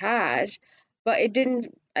that she had. But I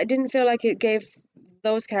didn't feel like it gave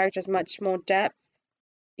those characters much more depth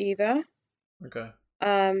either. Okay.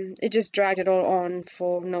 It just dragged it all on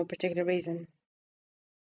for no particular reason.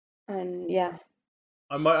 And yeah.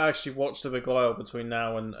 I might actually watch The Beguile between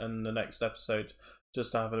now and the next episode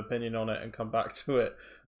just to have an opinion on it and come back to it.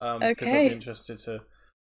 Because I'd be interested to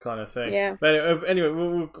kind of thing. Yeah. But anyway,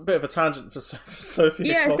 we're a bit of a tangent for Sophie.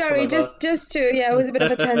 Yeah, sorry, just to it was a bit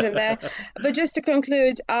of a tangent there. But just to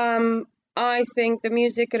conclude, I think the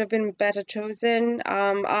music could have been better chosen.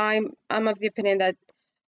 I'm of the opinion that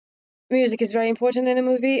music is very important in a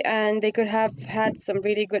movie, and they could have had some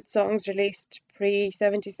really good songs released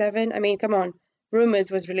pre-77. I mean, come on, Rumors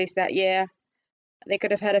was released that year. They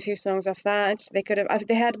could have had a few songs off that. They could have,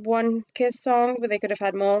 they had one Kiss song, but they could have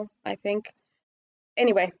had more, I think.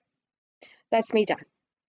 Anyway, that's me done.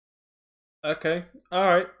 Okay, all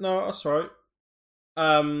right, no, that's all right.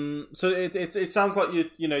 So it sounds like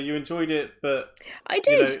you enjoyed it, but I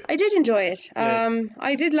did. I did enjoy it. Yeah.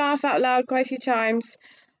 I did laugh out loud quite a few times.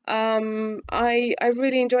 I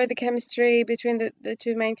really enjoyed the chemistry between the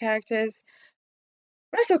two main characters.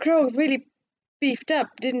 Russell Crowe really beefed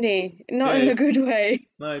up, didn't he? Not in a good way.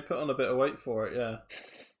 No, he put on a bit of weight for it, yeah.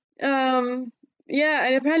 Yeah,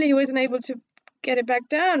 and apparently he wasn't able to get it back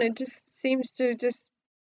down. It just seems to just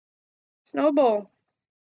snowball.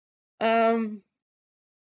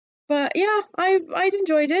 But yeah, I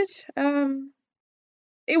enjoyed it.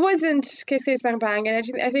 It wasn't Kiss Kiss Bang Bang, and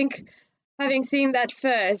I think having seen that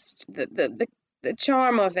first, the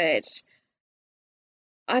charm of it,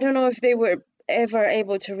 I don't know if they were ever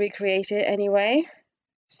able to recreate it anyway.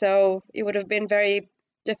 So it would have been very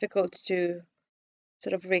difficult to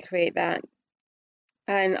sort of recreate that.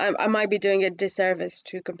 And I might be doing a disservice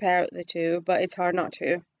to compare the two, but it's hard not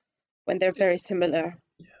to when they're very similar.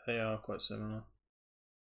 Yeah, they are quite similar.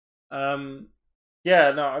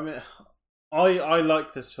 Yeah, no, I mean, I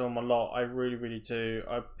like this film a lot. I really, really do.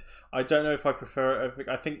 I don't know if I prefer it.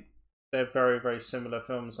 I think they're very, very similar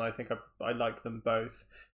films. And I think I like them both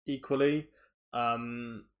equally. But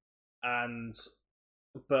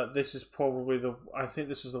this is probably I think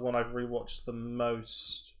this is the one I've rewatched the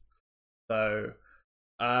most. So,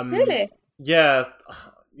 Really? yeah,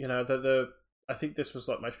 I think this was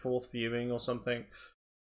like my fourth viewing or something.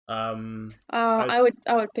 I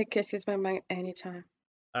would pick Kiss Kiss Bang Bang anytime.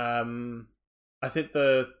 I think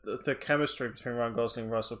the chemistry between Ryan Gosling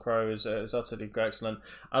and Russell Crowe is utterly excellent,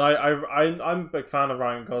 and I'm a big fan of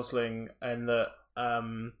Ryan Gosling, and that I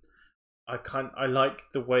like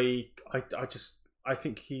the way I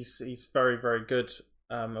think he's very, very good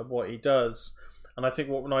at what he does, and I think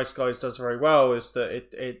what Nice Guys does very well is that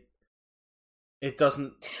it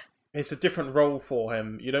doesn't. It's a different role for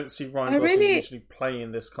him. You don't see Ryan Gosling usually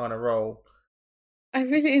playing this kind of role. I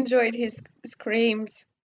really enjoyed his screams.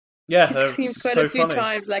 Yeah, he screamed quite a few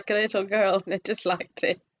times like a little girl, and I just liked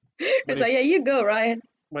it. It's like, yeah, you go, Ryan.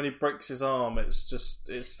 When he breaks his arm, it's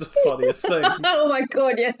the funniest thing. Oh my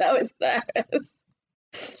god, yeah, that was It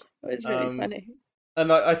was really funny.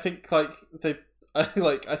 And I think I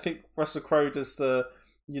think Russell Crowe does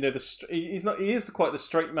he is quite the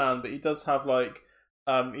straight man, but he does have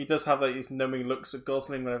these knowing looks at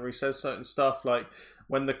Gosling whenever he says certain stuff, like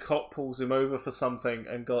when the cop pulls him over for something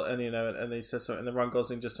and he says something, and then Ryan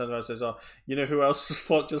Gosling just turns around and says, "Oh, you know who else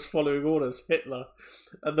was just following orders? Hitler."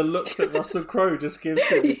 And the look that Russell Crowe just gives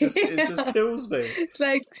him, it just kills me. It's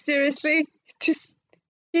like, seriously, just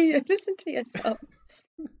listen to yourself.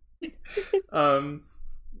 I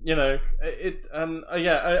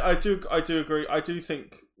do agree. I do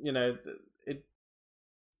think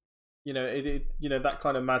that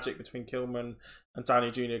kind of magic between Kilmer and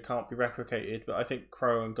Downey Jr. can't be replicated, but I think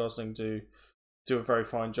Crowe and Gosling do a very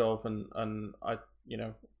fine job, and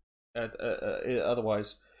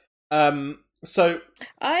otherwise. So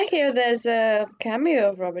I hear there's a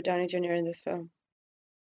cameo of Robert Downey Jr. in this film.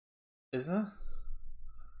 Is there?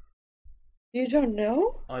 You don't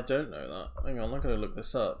know? I don't know that. Hang on, I'm going to look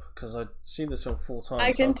this up because I've seen this film 4 times.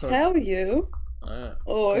 I can tell you.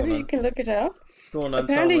 Or you can look it up. Go on,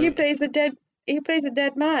 apparently he plays the dead. He plays a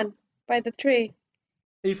dead man by the tree.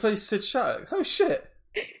 He plays Sid Shattuck. Oh shit!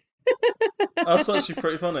 That's actually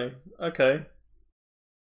pretty funny. Okay.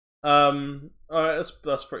 All right,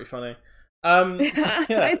 that's pretty funny. So,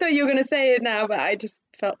 yeah. I thought you were gonna say it now, but I just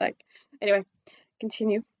felt like. Anyway,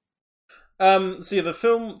 continue. So yeah, the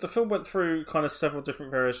film went through kind of several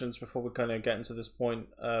different versions before we kind of get into this point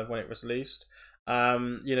when it was released.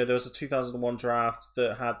 There was a 2001 draft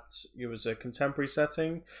that it was a contemporary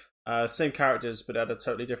setting, same characters but had a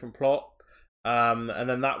totally different plot. And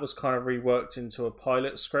then that was kind of reworked into a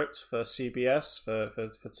pilot script for CBS for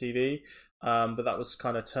TV, but that was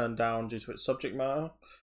kind of turned down due to its subject matter.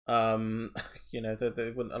 They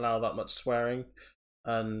wouldn't allow that much swearing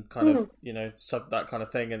and kind of that kind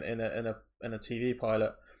of thing in a TV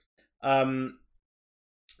pilot.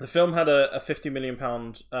 The film had a $50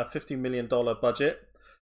 million budget.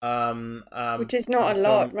 Which is not a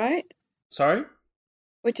lot, right? Sorry?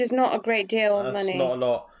 Which is not a great deal of money. That's not a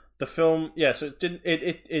lot. The film, so it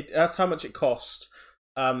didn't. That's how much it cost,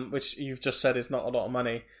 which you've just said is not a lot of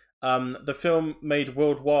money. The film made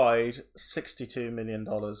worldwide $62 million,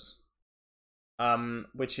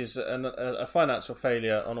 which is a financial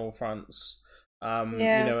failure on all fronts. On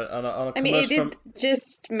a it did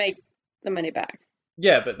just make the money back.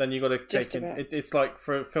 Yeah, but then you got to take it. It's like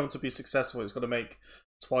for a film to be successful, it's got to make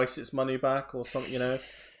twice its money back or something, And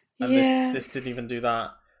this didn't even do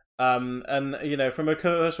that. And from a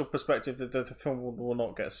commercial perspective, the film will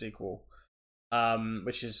not get a sequel,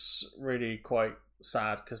 which is really quite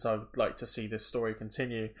sad because I would like to see this story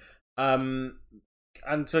continue. And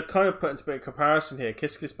to kind of put into a bit of comparison here,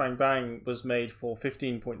 Kiss Kiss Bang Bang was made for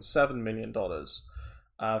 $15.7 million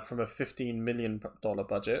from a $15 million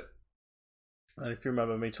budget. And if you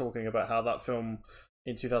remember me talking about how that film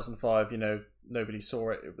in 2005, nobody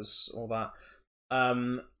saw it. It was all that.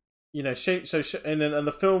 And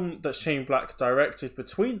the film that Shane Black directed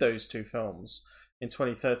between those two films in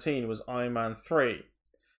 2013 was Iron Man 3.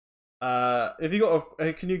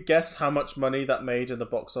 Can you guess how much money that made in the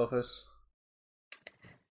box office?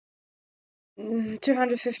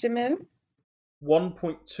 250 million?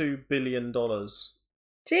 $1.2 billion.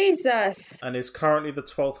 Jesus! And is currently the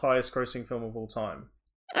 12th highest grossing film of all time.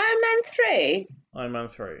 Iron Man 3? Iron Man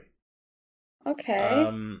 3. Okay.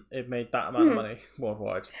 It made that amount of money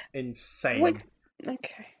worldwide. Insane.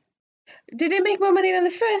 Okay. Did it make more money than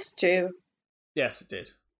the first two? Yes, it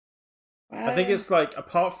did. Wow. I think it's like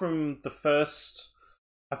apart from the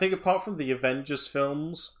Avengers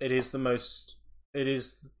films, it is the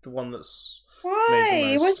one that's Why? made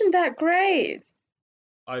the most. It wasn't that great.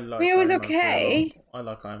 It was okay. I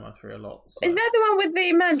like Iron Man 3 a lot. So. Is that the one with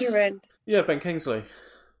the Mandarin? Yeah, Ben Kingsley.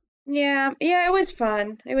 Yeah, it was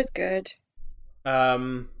fun. It was good.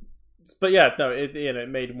 But yeah, no, it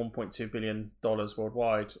made $1.2 billion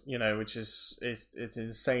worldwide, which is it's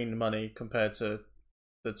insane money compared to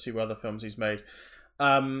the two other films he's made.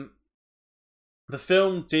 The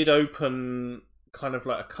film did open kind of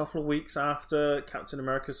like a couple of weeks after Captain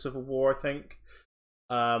America Civil War, I think.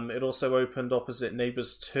 It also opened opposite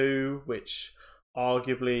Neighbors 2, which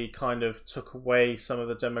arguably kind of took away some of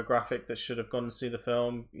the demographic that should have gone to see the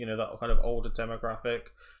film, that kind of older demographic.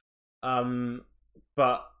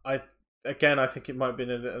 But I think it might have been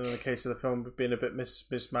in the case of the film being a bit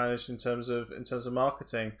mismanaged in terms of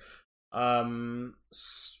marketing. So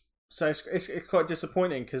it's quite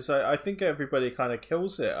disappointing because I think everybody kind of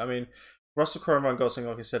kills it. I mean, Russell Crowe and Ryan Gosling,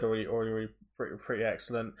 like I said, already pretty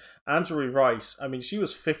excellent. Andrew Rice, I mean, she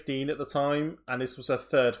was 15 at the time, and this was her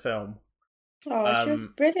third film. Oh, she was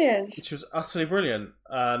brilliant. She was utterly brilliant.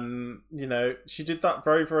 She did that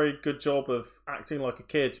very, very good job of acting like a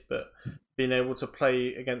kid, but being able to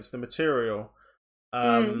play against the material.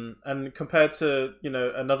 And compared to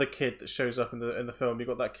another kid that shows up in the film, you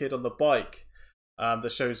got that kid on the bike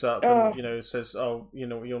that shows up and says, "Oh, you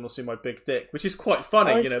want to see my big dick," which is quite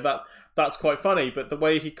funny. That's quite funny. But the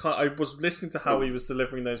way I was listening to how he was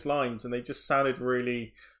delivering those lines, and they just sounded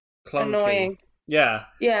really clunky. Annoying. Yeah.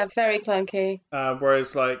 Yeah, very clunky.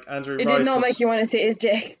 Whereas like Andrew Rice, it did not make you want to see his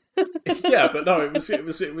dick. Yeah, but no, it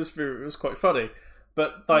was quite funny.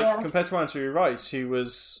 But compared to Andrew Rice, who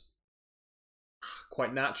was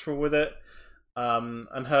quite natural with it,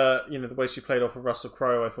 and her, the way she played off of Russell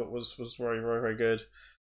Crowe, I thought was very, very, very good.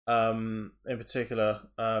 In particular,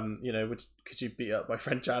 could you beat up my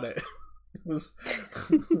friend Janet? It was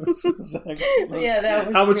yeah, that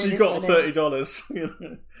was how much really you got? funny.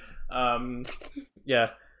 $30.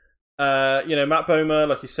 Matt Bomer,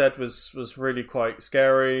 like you said, was really quite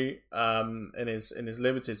scary in his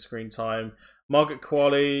limited screen time. Margaret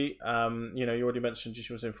Qualley, you already mentioned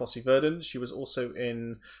she was in Fosse Verdon. She was also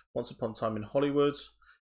in Once Upon a Time in Hollywood,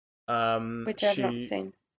 which I've not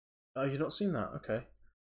seen. Oh, you've not seen that? Okay.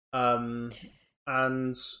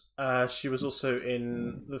 And she was also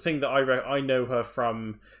in the thing that I know her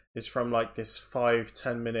from is from like this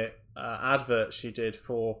 5-10 minute advert she did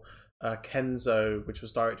for Kenzo, which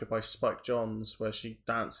was directed by Spike Jonze, where she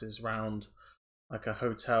dances around like a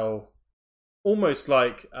hotel, almost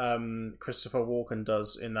like Christopher Walken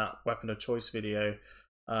does in that Weapon of Choice video.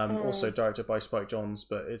 Also directed by Spike Jonze,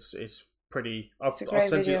 but it's pretty. I'll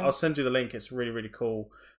send you the link. It's really, really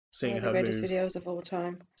cool. One seeing of the her greatest move. videos of all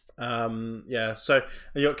time. Yeah, so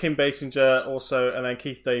you got Kim Basinger also, and then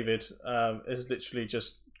Keith David is literally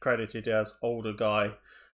just credited as older guy.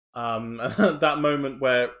 That moment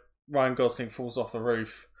where Ryan Gosling falls off the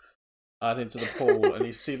roof and into the pool, and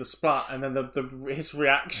you see the splat, and then his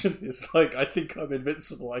reaction is like, "I think I'm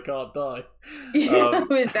invincible. I can't die." Yeah,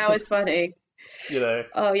 that was funny. You know,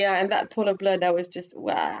 Oh yeah, and that pool of blood, that was just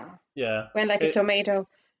wow. yeah, Went like a tomato.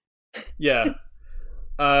 yeah,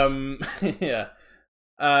 yeah.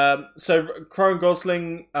 So Crowe and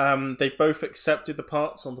Gosling, they both accepted the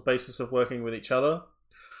parts on the basis of working with each other.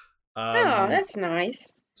 Oh, that's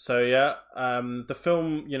nice. So yeah, the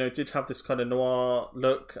film, did have this kind of noir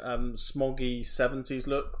look, smoggy 70s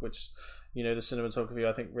look, which, the cinematography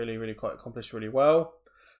I think really, really quite accomplished really well.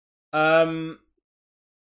 And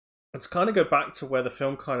to kind of go back to where the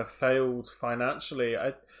film kind of failed financially,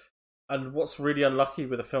 and what's really unlucky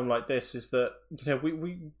with a film like this is that,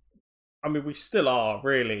 we still are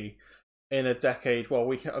really in a decade. Well,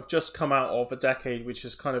 we have just come out of a decade which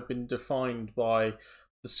has kind of been defined by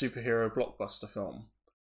the superhero blockbuster film.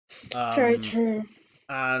 Very true.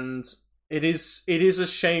 And it is a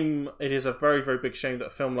shame. It is a very, very big shame that a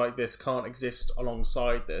film like this can't exist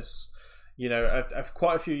alongside this.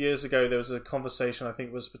 Quite a few years ago, there was a conversation, I think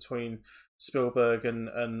it was between Spielberg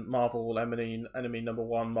and Marvel enemy number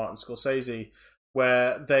one, Martin Scorsese,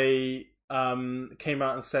 where they came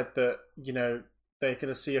out and said that, they're going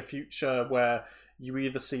to see a future where you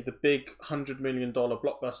either see the big $100 million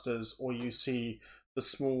blockbusters or you see the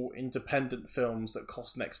small independent films that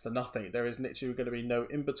cost next to nothing. There is literally going to be no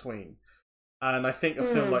in between. And I think a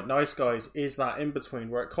film like Nice Guys is that in between,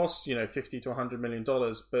 where it costs, $50 to $100 million,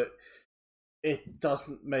 but it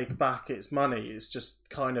doesn't make back its money. It's just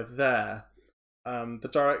kind of there. The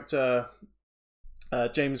director,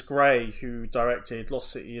 James Gray, who directed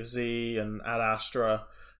Lost City of Z and Ad Astra,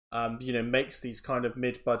 makes these kind of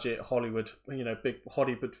mid-budget Hollywood, big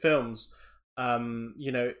Hollywood films.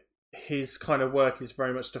 His kind of work is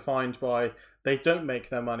very much defined by, they don't make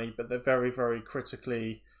their money, but they're very, very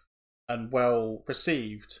critically and well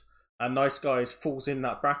received. And Nice Guys falls in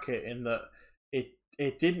that bracket in that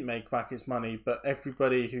it didn't make back its money, but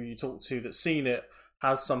everybody who you talk to that's seen it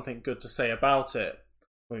has something good to say about it.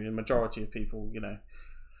 Well, the majority of people,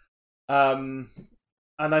 And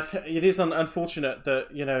it is unfortunate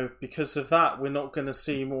that, because of that, we're not going to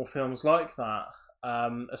see more films like that.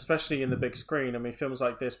 Especially in the big screen. I mean, films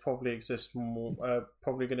like this probably exist more.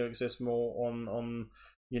 Probably going to exist more on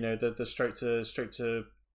the straight to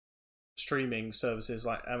streaming services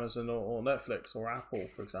like Amazon or Netflix or Apple,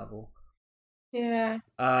 for example. Yeah,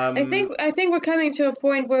 I think we're coming to a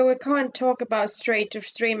point where we can't talk about straight to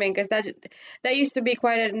streaming, because that used to be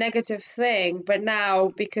quite a negative thing, but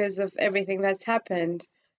now because of everything that's happened,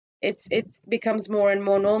 it becomes more and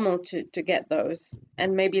more normal to get those,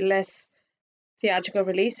 and maybe less theatrical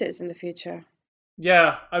releases in the future.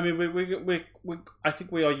 Yeah, I mean, we I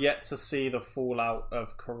think we are yet to see the fallout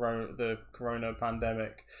of the corona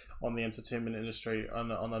pandemic on the entertainment industry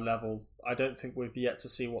on a level. I don't think we've yet to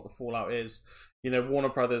see what the fallout is. Warner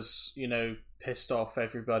Brothers, pissed off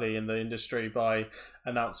everybody in the industry by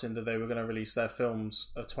announcing that they were going to release their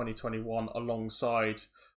films of 2021 alongside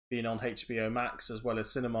being on HBO Max as well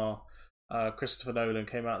as cinema. Christopher Nolan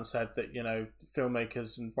came out and said that,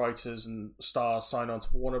 filmmakers and writers and stars sign on to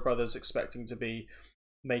Warner Brothers expecting to be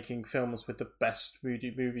making films with the best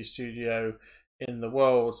movie studio in the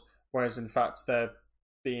world, whereas in fact they're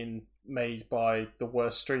being made by the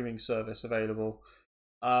worst streaming service available.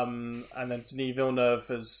 And then Denis Villeneuve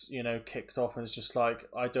has, kicked off and is just like,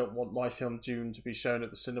 I don't want my film Dune to be shown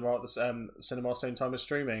at the cinema at the cinema same time as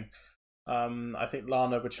streaming. I think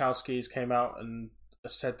Lana Wachowski's came out and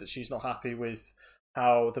said that she's not happy with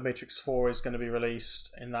how The Matrix 4 is going to be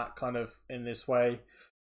released in this way.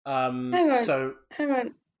 Hang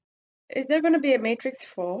on. Is there going to be a Matrix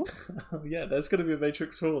 4? Yeah, there's going to be a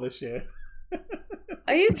Matrix 4 this year.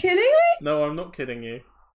 Are you kidding me? No, I'm not kidding you.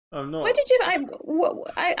 I'm not. Where did you?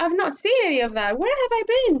 I've not seen any of that. Where have I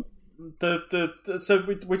been? So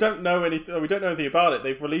we don't know anything. We don't know anything about it.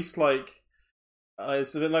 They've released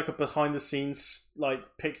it's been like a behind the scenes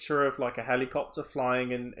picture of a helicopter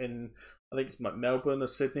flying in I think it's Melbourne or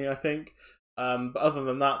Sydney, I think. But other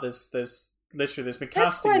than that, there's been casting news.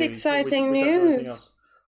 That's quite exciting news.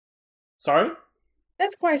 Sorry?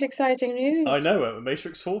 That's quite exciting news. I know, a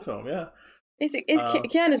Matrix 4 film, yeah.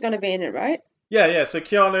 Keanu's going to be in it, right? Yeah. So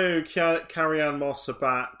Keanu, Carrie-Anne Moss are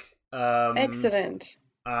back. Excellent.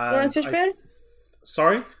 Lawrence Fishburne?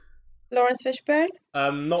 Sorry? Lawrence Fishburne?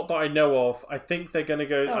 Not that I know of. I think they're going to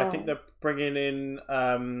go. Oh. I think they're bringing in.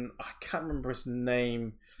 I can't remember his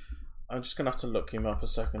name. I'm just gonna have to look him up a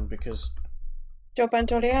second because. Joe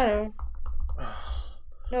Pantoliano.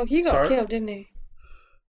 No, he got Sorry. killed, didn't he?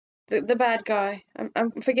 The bad guy.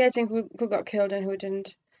 I'm forgetting who got killed and who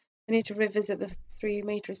didn't. I need to revisit the three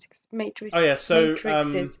Oh yeah, so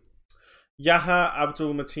matrices. Yahya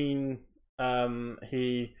Abdul Mateen,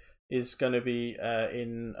 he is going to be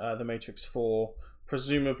in the Matrix 4,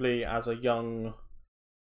 presumably as a young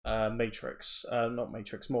Matrix, not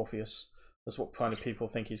Matrix, Morpheus. That's what kind of people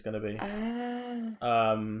think he's going to be.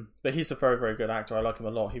 But he's a very, very good actor. I like him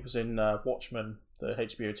a lot. He was in Watchmen, the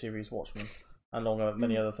HBO series Watchmen, and along with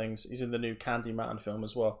many other things. He's in the new Candyman film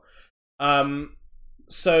as well.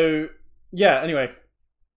 So yeah. Anyway,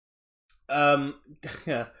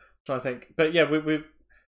 yeah. Trying to think, but yeah, we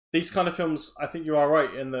these kind of films. I think you are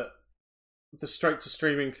right in that the straight to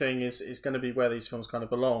streaming thing is going to be where these films kind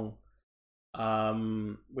of belong.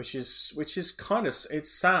 Which is kind of,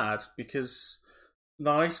 it's sad because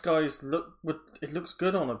Nice Guys it looks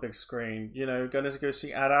good on a big screen. You know, going to go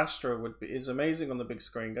see Ad Astra is amazing on the big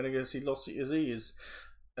screen. Going to go see Lost City is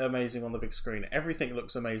amazing on the big screen. Everything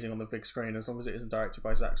looks amazing on the big screen as long as it isn't directed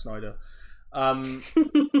by Zack Snyder.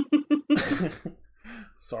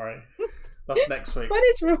 Sorry, that's next week. What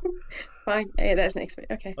is wrong? Fine, yeah, that's next week.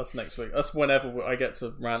 Okay, that's next week. That's whenever I get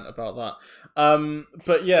to rant about that.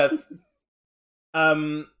 But yeah.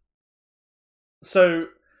 So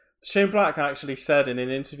Shane Black actually said in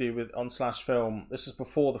an interview on Slash Film, this is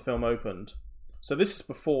before the film opened. So this is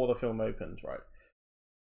before the film opened, right?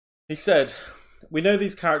 He said, "We know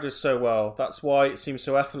these characters so well. That's why it seems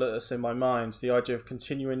so effortless in my mind, the idea of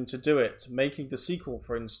continuing to do it, making the sequel,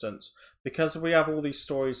 for instance. Because we have all these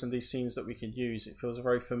stories and these scenes that we can use, it feels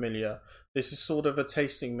very familiar. This is sort of a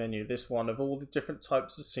tasting menu, this one, of all the different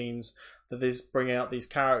types of scenes that is bringing out these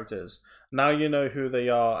characters. Now you know who they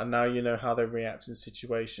are, and now you know how they react in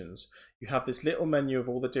situations. You have this little menu of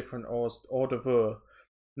all the different hors d'oeuvre.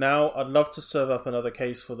 Now, I'd love to serve up another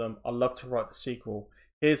case for them. I'd love to write the sequel.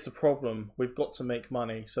 Here's the problem. We've got to make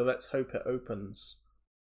money, so let's hope it opens."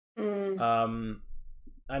 And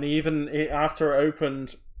even after it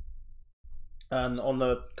opened, and on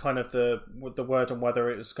the kind of the word on whether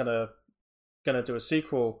it was gonna do a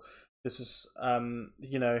sequel, this was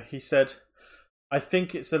he said, "I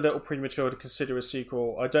think it's a little premature to consider a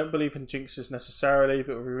sequel. I don't believe in jinxes necessarily,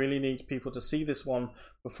 but we really need people to see this one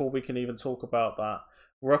before we can even talk about that.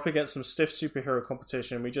 We're up against some stiff superhero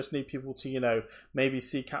competition. We just need people to, maybe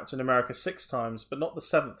see Captain America 6 times, but not the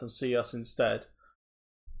 7th, and see us instead."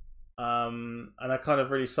 And that kind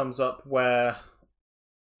of really sums up where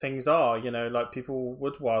things are. Like, people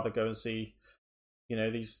would rather go and see,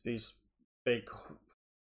 these big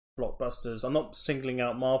blockbusters. I'm not singling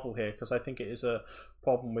out Marvel here because I think it is a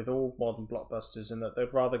problem with all modern blockbusters in that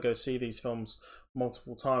they'd rather go see these films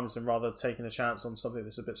multiple times than rather taking a chance on something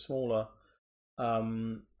that's a bit smaller,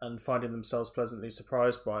 and finding themselves pleasantly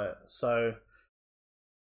surprised by it. So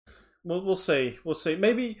we'll see.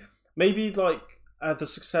 Maybe like the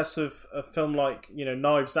success of a film like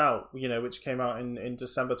Knives Out, which came out in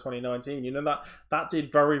December 2019. That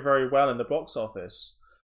did very, very well in the box office,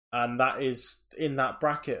 and that is in that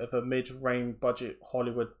bracket of a mid-range budget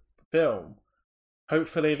Hollywood film.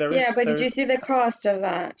 Hopefully there is. Yeah, but did you see the cast of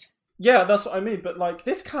that? Yeah, that's what I mean. But like,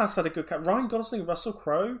 this cast had a good cast. Ryan Gosling, Russell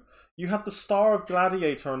Crowe. You have the star of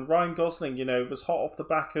Gladiator, and Ryan Gosling, was hot off the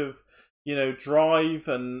back of Drive,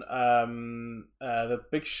 and The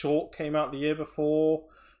Big Short came out the year before.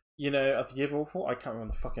 I can't remember when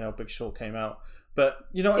the fucking hell Big Short came out, but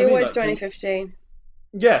you know what I mean. It was 2015.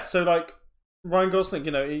 Yeah, so like Ryan Gosling,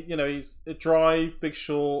 he's Drive, Big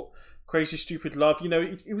Short, Crazy Stupid Love.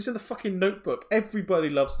 He was in the fucking Notebook. Everybody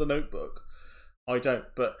loves the Notebook. I don't,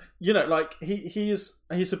 but like he's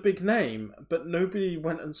a big name, but nobody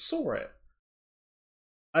went and saw it.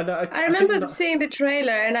 And I remember seeing the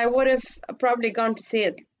trailer, and I would have probably gone to see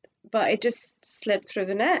it, but it just slipped through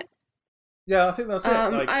the net. Yeah, I think that's it.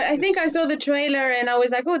 I think I saw the trailer, and I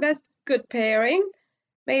was like, "Oh, that's good pairing.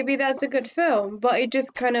 Maybe that's a good film." But it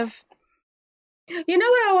just kind of, what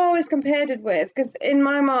I always compared it with, because in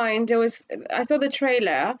my mind I saw the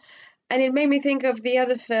trailer, and it made me think of the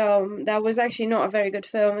other film that was actually not a very good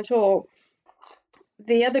film at all.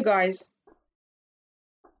 The Other Guys.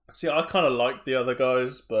 See, I kind of like The Other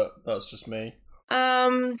Guys, but that's just me.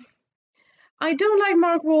 I don't like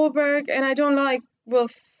Mark Wahlberg, and I don't like Will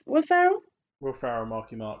Ferrell. Will Ferrell,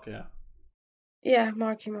 Marky Mark, yeah. Yeah,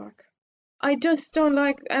 Marky Mark. I just don't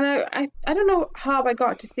like, and I don't know how I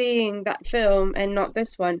got to seeing that film and not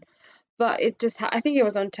this one, but it just I think it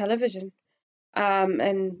was on television,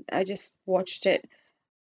 and I just watched it,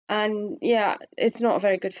 and yeah, it's not a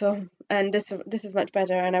very good film, and this is much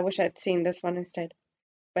better, and I wish I'd seen this one instead.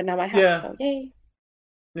 but now I have, Yeah, so yay.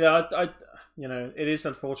 yeah. It is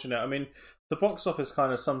unfortunate. I mean, the box office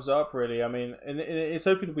kind of sums it up, really. I mean, in its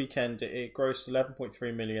opening weekend, it grossed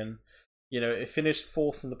 11.3 million. It finished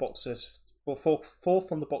fourth in the box office,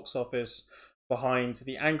 fourth on the box office behind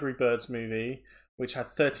the Angry Birds movie, which had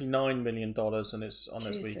 $39 million on its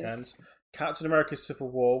weekend. Jesus. Captain America: Civil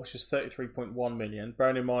War, which is 33.1 million.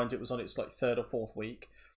 Bearing in mind it was on its like third or fourth week,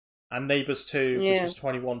 and Neighbours 2, which Yeah. was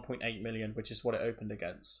 21.8 million, which is what it opened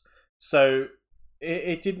against. So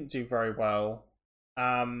it didn't do very well.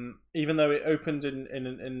 Even though it opened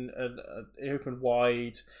it opened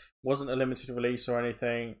wide, wasn't a limited release or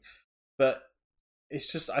anything, but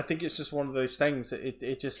I think it's just one of those things that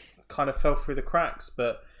it just kind of fell through the cracks.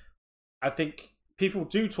 But I think people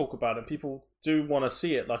do talk about it. People do want to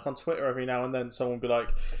see it. Like on Twitter, every now and then, someone will be like,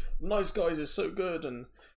 "Nice Guys is so good," and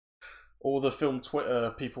all the film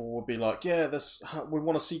Twitter people will be like, "Yeah, we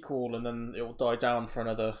want a sequel," and then it will die down for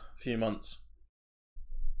another few months.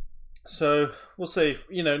 So we'll see.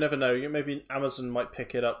 Never know. Maybe Amazon might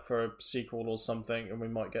pick it up for a sequel or something, and we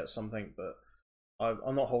might get something. But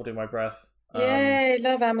I'm not holding my breath. Yay,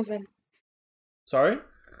 love Amazon. Sorry.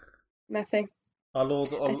 Nothing. Our Lord.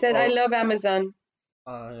 I said I love Amazon.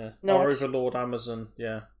 Yeah. Not. Our overlord Amazon.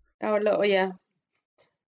 Yeah. Our Lord, yeah.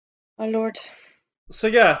 Our Lord. So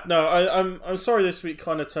yeah, no, I'm sorry. This week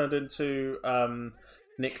kind of turned into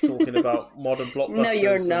Nick talking about modern blockbusters. No,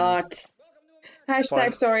 you're not.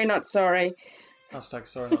 Hashtag sorry, not sorry. Hashtag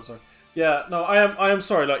sorry, not sorry. Yeah, no, I am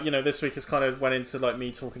sorry. Like, this week has kind of went into like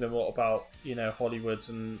me talking a lot about Hollywood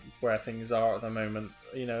and where things are at the moment.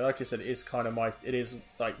 Like I said, it is kind of my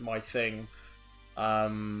thing.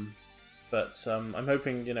 But I'm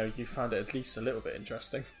hoping you found it at least a little bit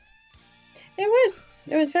interesting. It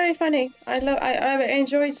was very funny. I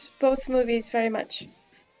enjoyed both movies very much.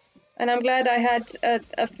 And I'm glad I had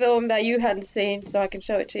a film that you hadn't seen, so I can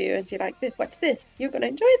show it to you and see, like, watch this. You're going to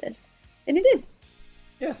enjoy this. And you did.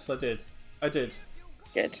 Yes, I did. Good.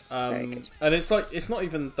 Very good. And it's not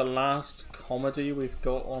even the last comedy we've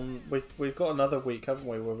got on. We've got another week, haven't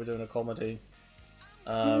we, where we're doing a comedy.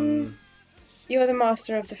 You're the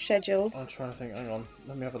master of the schedules. I'm trying to think. Hang on.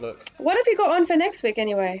 Let me have a look. What have you got on for next week,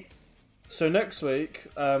 anyway? So next week,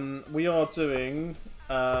 we are doing...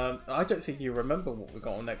 I don't think you remember what we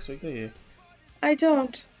got on next week, do you? I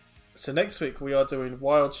don't. So next week we are doing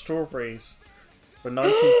Wild Strawberries from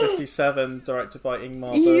 1957, directed by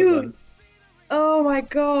Ingmar Bergman. Oh my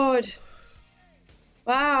god.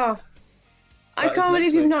 Wow. I can't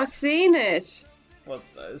believe you've not seen it. Well,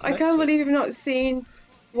 I can't believe you've not seen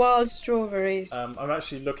Wild Strawberries. I'm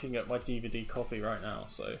actually looking at my DVD copy right now,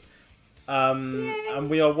 so... and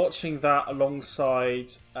we are watching that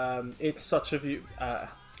alongside It's Such a I'm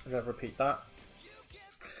going to repeat that.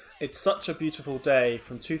 It's Such a Beautiful Day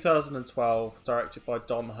from 2012, directed by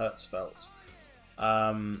Don Hertzfeldt.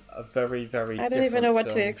 A very, very I don't even know what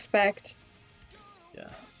film. to expect.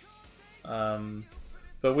 Yeah.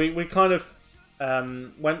 But we kind of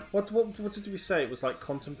went... What did we say? It was like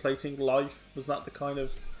contemplating life? Was that the kind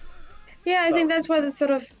of... Yeah, I think that's what the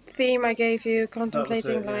sort of theme I gave you,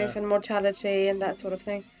 contemplating yeah. life and mortality and that sort of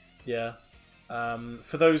thing. Yeah.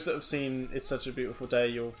 For those that have seen It's Such a Beautiful Day,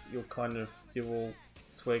 you will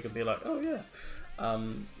twig and be like, oh yeah.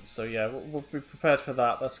 So yeah, we'll be prepared for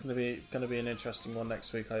that. That's going to be an interesting one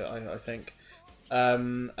next week, I think.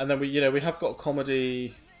 And then we have got a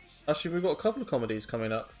comedy. Actually, we've got a couple of comedies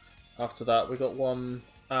coming up. After that, we got one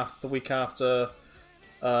the week after.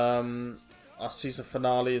 Our season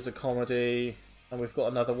finale is a comedy, and we've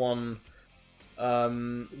got another one where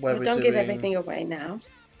we're don't give everything away now.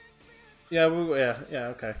 Yeah,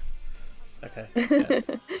 okay. Yeah.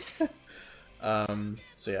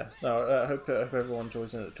 So yeah, no, I hope everyone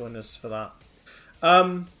joins us for that.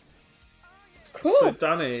 Cool. So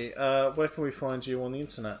Danny, where can we find you on the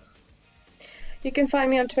internet? You can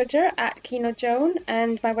find me on Twitter at KinoJoan,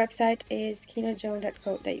 and my website is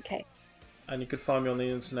kinojoan.co.uk. And you can find me on the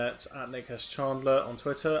internet at Nick S. Chandler on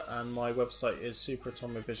Twitter, and my website is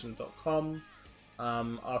superatomivision.com.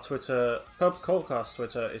 Our Twitter, Podcast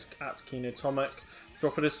Twitter, is at Kinotomic.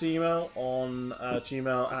 Drop us an email on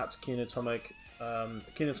Gmail at kinotomic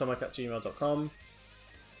at gmail.com.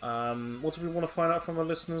 What do we want to find out from our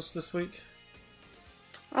listeners this week?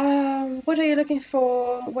 What are you looking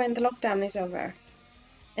for when the lockdown is over,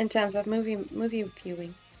 in terms of movie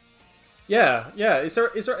viewing? Yeah. Is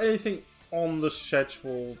there anything on the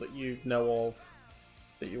schedule that you know of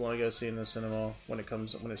that you want to go see in the cinema when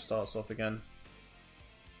it starts off again?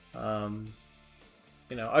 I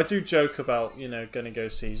do joke about going to go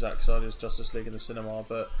see Zack Snyder's Justice League in the cinema,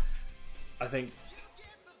 but I think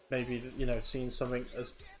maybe seeing something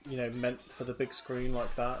as meant for the big screen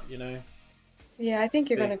like that. Yeah, I think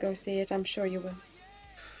you're Be- gonna go see it. I'm sure you will.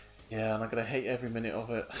 Yeah, and I'm gonna hate every minute of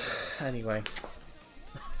it. Anyway,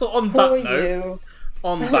 on For that note, you.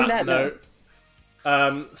 on On that that note.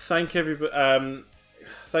 note, thank everybody.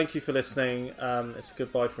 Thank you for listening. It's a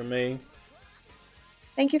goodbye from me.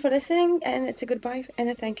 Thank you for listening, and it's a goodbye and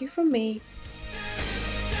a thank you from me.